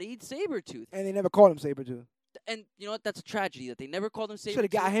embodied Sabretooth. And they never called him Sabretooth. And you know what? That's a tragedy that they never called him Sabretooth. Should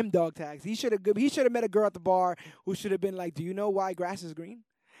have got him dog tags. He should have met a girl at the bar who should have been like, "Do you know why grass is green?"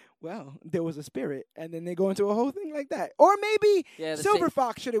 Well, there was a spirit, and then they go into a whole thing like that. Or maybe Silver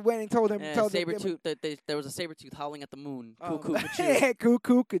Fox should have went and told him. Sabretooth. There was a Sabretooth howling at the moon. Cuckoo,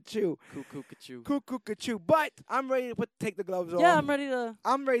 cuckoo, cuckoo. Cuckoo, cuckoo. But I'm ready to take the gloves off. Yeah, I'm ready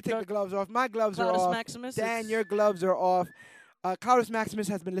to take the gloves off. My gloves are off. Maximus, Dan, your gloves are off. Cloudus Maximus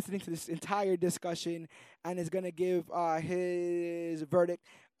has been listening to this entire discussion and is going to give his verdict.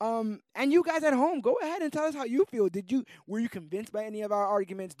 And you guys at home, go ahead and tell us how you feel. Were you convinced by any of our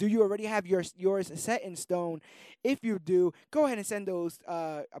arguments? Do you already have yours set in stone? If you do, go ahead and send those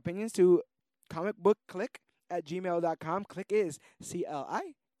opinions to comicbookclick@gmail.com. Click is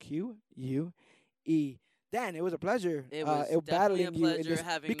CLIQUE. Dan, it was a pleasure. It was battling a pleasure you in this,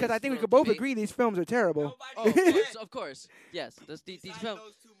 because I think we could both agree these films are terrible. Oh, of course. Yes. These films.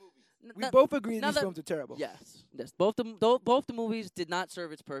 We both agree these films are terrible. Yes. Both the movies did not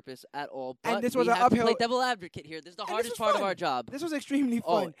serve its purpose at all. But and this was an uphill. Play devil advocate here. This is the hardest part of our job. This was extremely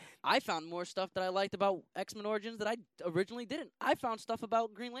fun. I found more stuff that I liked about X-Men Origins that I originally didn't. I found stuff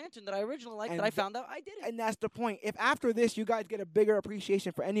about Green Lantern that I originally liked that I found out I didn't. And that's the point. If after this you guys get a bigger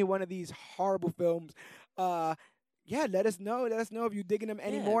appreciation for any one of these horrible films, let us know. Let us know if you're digging them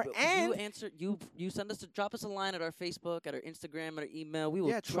anymore. And you drop us a line at our Facebook, at our Instagram, at our email. We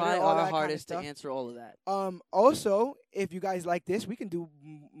will try our hardest to answer all of that. Also, if you guys like this, we can do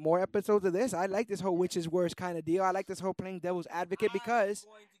more episodes of this. I like this whole witches words kind of deal. I like this whole playing devil's advocate because I'm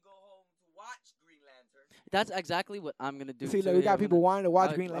going to go home to watch Green Lantern That's exactly what I'm gonna do. See, too. like, we Yeah, got I'm people gonna- wanting to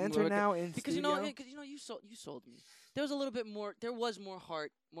watch I- Green I'm Lantern gonna- now in because studio. you sold me. There was a little bit more. There was more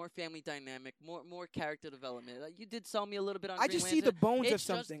heart, more family dynamic, more character development. Like, you did sell me a little bit on. I Green just see the Lantern. bones of It's just-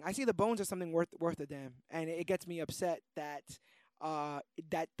 something. I see the bones of something worth a damn, and it gets me upset that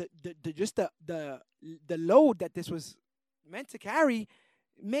that the just the load that this was meant to carry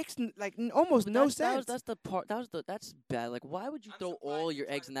makes almost But no that's, sense. That's the part. That's bad. Like, why would you throw all your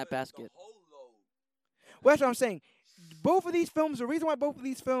eggs in that basket? Well, that's what I'm saying. Both of these films, the reason why both of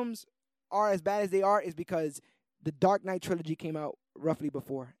these films are as bad as they are is because the Dark Knight trilogy came out roughly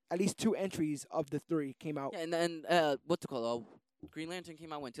before. At least 2 entries of the 3 came out. Yeah, and then what's it called? Green Lantern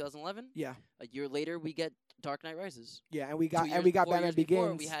came out when 2011. Yeah, A year later, we get Dark Knight Rises. yeah, and we 2 got years, 4 Batman years before,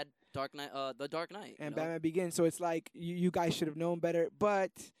 Begins. we had Dark Knight, the Dark Knight. And you know? Batman Begins. So it's like you guys should have known better.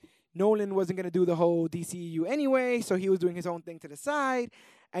 But Nolan wasn't gonna do the whole DCEU anyway, so he was doing his own thing to the side.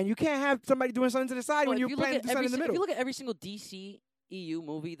 And you can't have somebody doing something to the side Well, when you're if you look planning at to do something in the if middle. you look at every single DCEU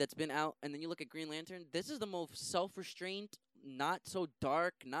movie that's been out, and then you look at Green Lantern, this is the most self-restrained, not so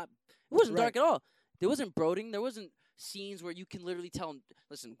dark. It wasn't dark at all. There wasn't brooding. There wasn't scenes where you can literally tell.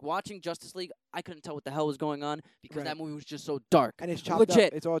 Listen, watching Justice League, I couldn't tell what the hell was going on because Right. that movie was just so dark. And it's chopped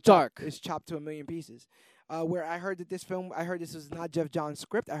Legit up. It's all dark. It's chopped to a million pieces. Where I heard that this was not Jeff Johns'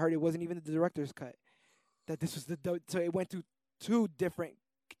 script. I heard it wasn't even the director's cut. That this was so it went through 2 different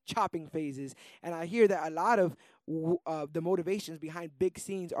chopping phases. And I hear that a lot of the motivations behind big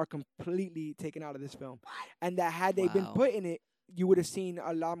scenes are completely taken out of this film. And that had they been Wow. put in it, you would have seen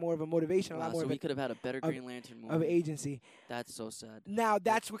a lot more of a motivation, a lot Wow, more so of, we could have had a better Green Lantern movie. of agency. That's so sad. Now,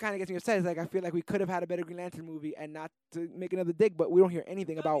 that's what kind of gets me upset. Is like I feel like we could have had a better Green Lantern movie, and not to make another dig, but we don't hear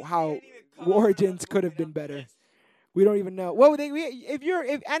anything about how Origins could have been better. We don't even know. Well, if you're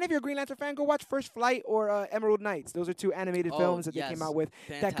a Green Lantern fan, go watch First Flight or Emerald Knights. Those are 2 animated films that they came yes. out with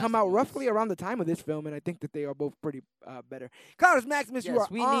that come Fantastic out movies. roughly around the time of this film, and I think that they are both pretty better. Carlos Maximus, you Yes, are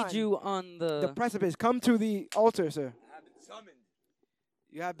we on need you on the precipice. Come to the altar, sir.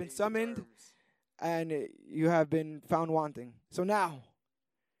 You have been summoned, and you have been found wanting. So now,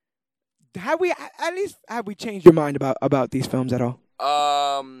 have we changed your mind about these films at all?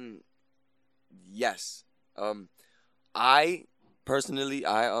 Yes. I personally,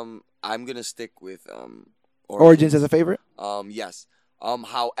 I'm gonna stick with Origins as a favorite? Yes.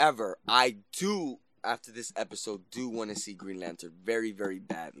 However, I do after this episode do want to see Green Lantern very, very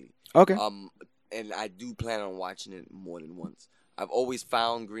badly. Okay. And I do plan on watching it more than once. I've always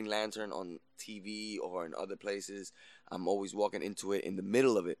found Green Lantern on TV or in other places. I'm always walking into it in the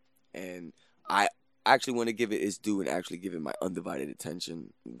middle of it, and I actually want to give it its due and actually give it my undivided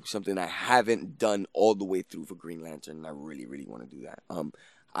attention. Something I haven't done all the way through for Green Lantern, and I really, really want to do that.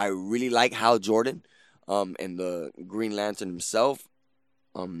 I really like Hal Jordan, and the Green Lantern himself,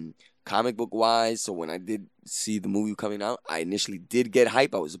 comic book wise. So when I did see the movie coming out, I initially did get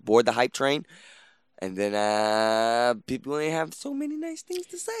hype. I was aboard the hype train. And then people only have so many nice things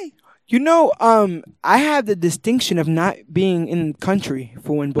to say. You know, I have the distinction of not being in country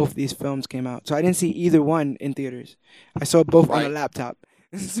for when both these films came out. So I didn't see either one in theaters. I saw both on a Right. laptop.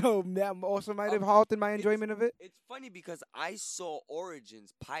 So that also might have halted my enjoyment of it. It's funny because I saw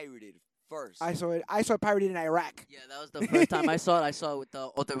Origins pirated first. I saw it pirated in Iraq. Yeah, that was the first time I saw it. I saw it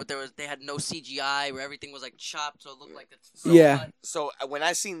with they had no CGI where everything was like chopped, so it looked like it's Yeah. So when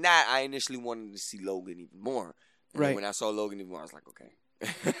I seen that, I initially wanted to see Logan even more. And Right. then when I saw Logan even more, I was like, okay.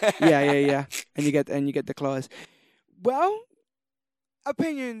 yeah. And you get the claws. Well,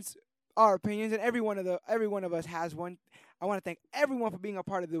 opinions are opinions, and every one of us has one. I want to thank everyone for being a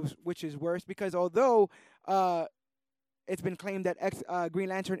part of this, which is worse, because although it's been claimed that Green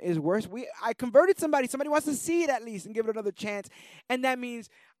Lantern is worse, I converted somebody. Somebody wants to see it at least and give it another chance, and that means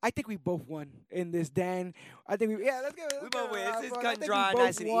I think we both won in this, Dan. I think let's give it. We both win. It's I cut and think dry, we both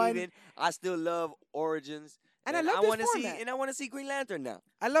nice and won. even. I still love Origins. And I love this wanna format. see, and I want to see Green Lantern now.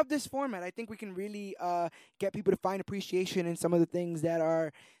 I love this format. I think we can really get people to find appreciation in some of the things that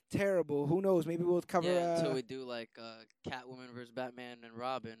are terrible. Who knows? Maybe we'll cover. until we do like Catwoman versus Batman and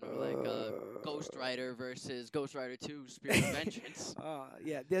Robin, or like Ghost Rider versus Ghost Rider 2: Spirit of Vengeance.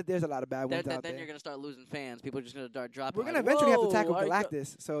 Yeah, there's a lot of bad ones out Then there. you're gonna start losing fans. People are just gonna start dropping. We're gonna like, eventually have to "Whoa, tackle are you-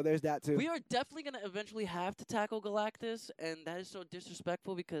 Galactus, so there's that too. We are definitely gonna eventually have to tackle Galactus, and that is so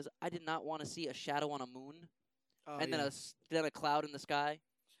disrespectful because I did not want to see a shadow on a moon and then a cloud in the sky.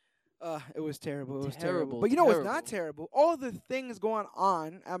 It was terrible. It was terrible. Terrible, But you know what's not terrible? All the things going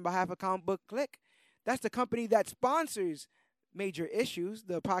on behalf of Comic Book Click. That's the company that sponsors Major Issues,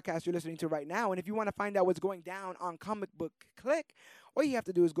 the podcast you're listening to right now. And if you want to find out what's going down on Comic Book Click, all you have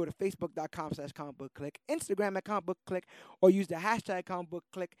to do is go to facebook.com/comicbookclick, Instagram at Comic Book Click, or use the hashtag Comic Book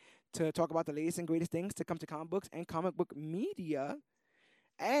Click to talk about the latest and greatest things to come to comic books and comic book media.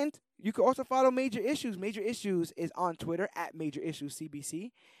 And you can also follow Major Issues. Major Issues is on Twitter at Major Issues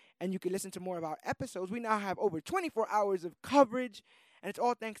CBC. And you can listen to more of our episodes. We now have over 24 hours of coverage, and it's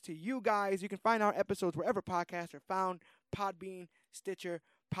all thanks to you guys. You can find our episodes wherever podcasts are found, Podbean, Stitcher,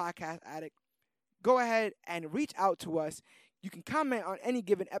 Podcast Addict. Go ahead and reach out to us. You can comment on any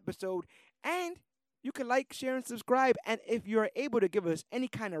given episode, and you can like, share, and subscribe. And if you're able to give us any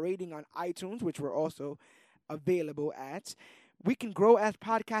kind of rating on iTunes, which we're also available at, we can grow as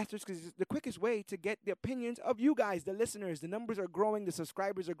podcasters because it's the quickest way to get the opinions of you guys, the listeners. The numbers are growing, the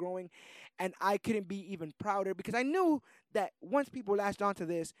subscribers are growing, and I couldn't be even prouder because I knew that once people latched onto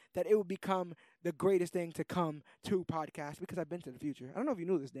this, that it would become the greatest thing to come to podcasts because I've been to the future. I don't know if you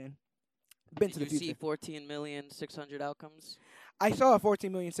knew this, Dan. Been to the future. Did you see 14,600,000 outcomes? I saw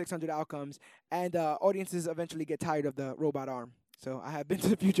 14,600,000 outcomes, and audiences eventually get tired of the robot arm. So I have been to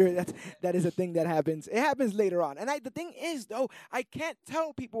the future. That is a thing that happens. It happens later on. And the thing is, though, I can't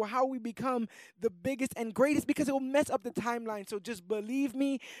tell people how we become the biggest and greatest because it will mess up the timeline. So just believe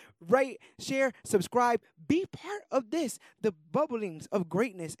me, rate, share, subscribe, be part of this, the bubblings of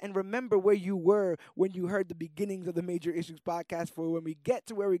greatness. And remember where you were when you heard the beginnings of the Major Issues podcast. For when we get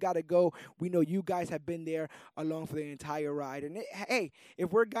to where we got to go, we know you guys have been there along for the entire ride. And hey,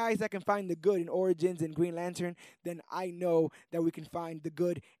 if we're guys that can find the good in Origins and Green Lantern, then I know that we can find the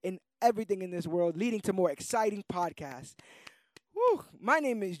good in everything in this world, leading to more exciting podcasts. Whew. My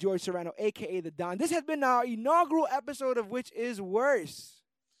name is George Serrano, a.k.a. The Don. This has been our inaugural episode of Which Is Worse.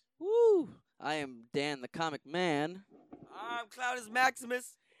 Woo! I am Dan the Comic Man. I'm Cloudus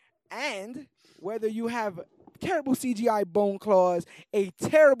Maximus. And whether you have terrible CGI bone claws, a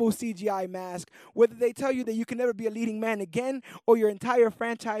terrible CGI mask, whether they tell you that you can never be a leading man again or your entire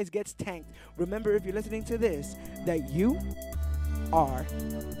franchise gets tanked, remember if you're listening to this, that you are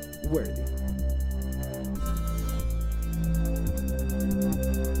worthy.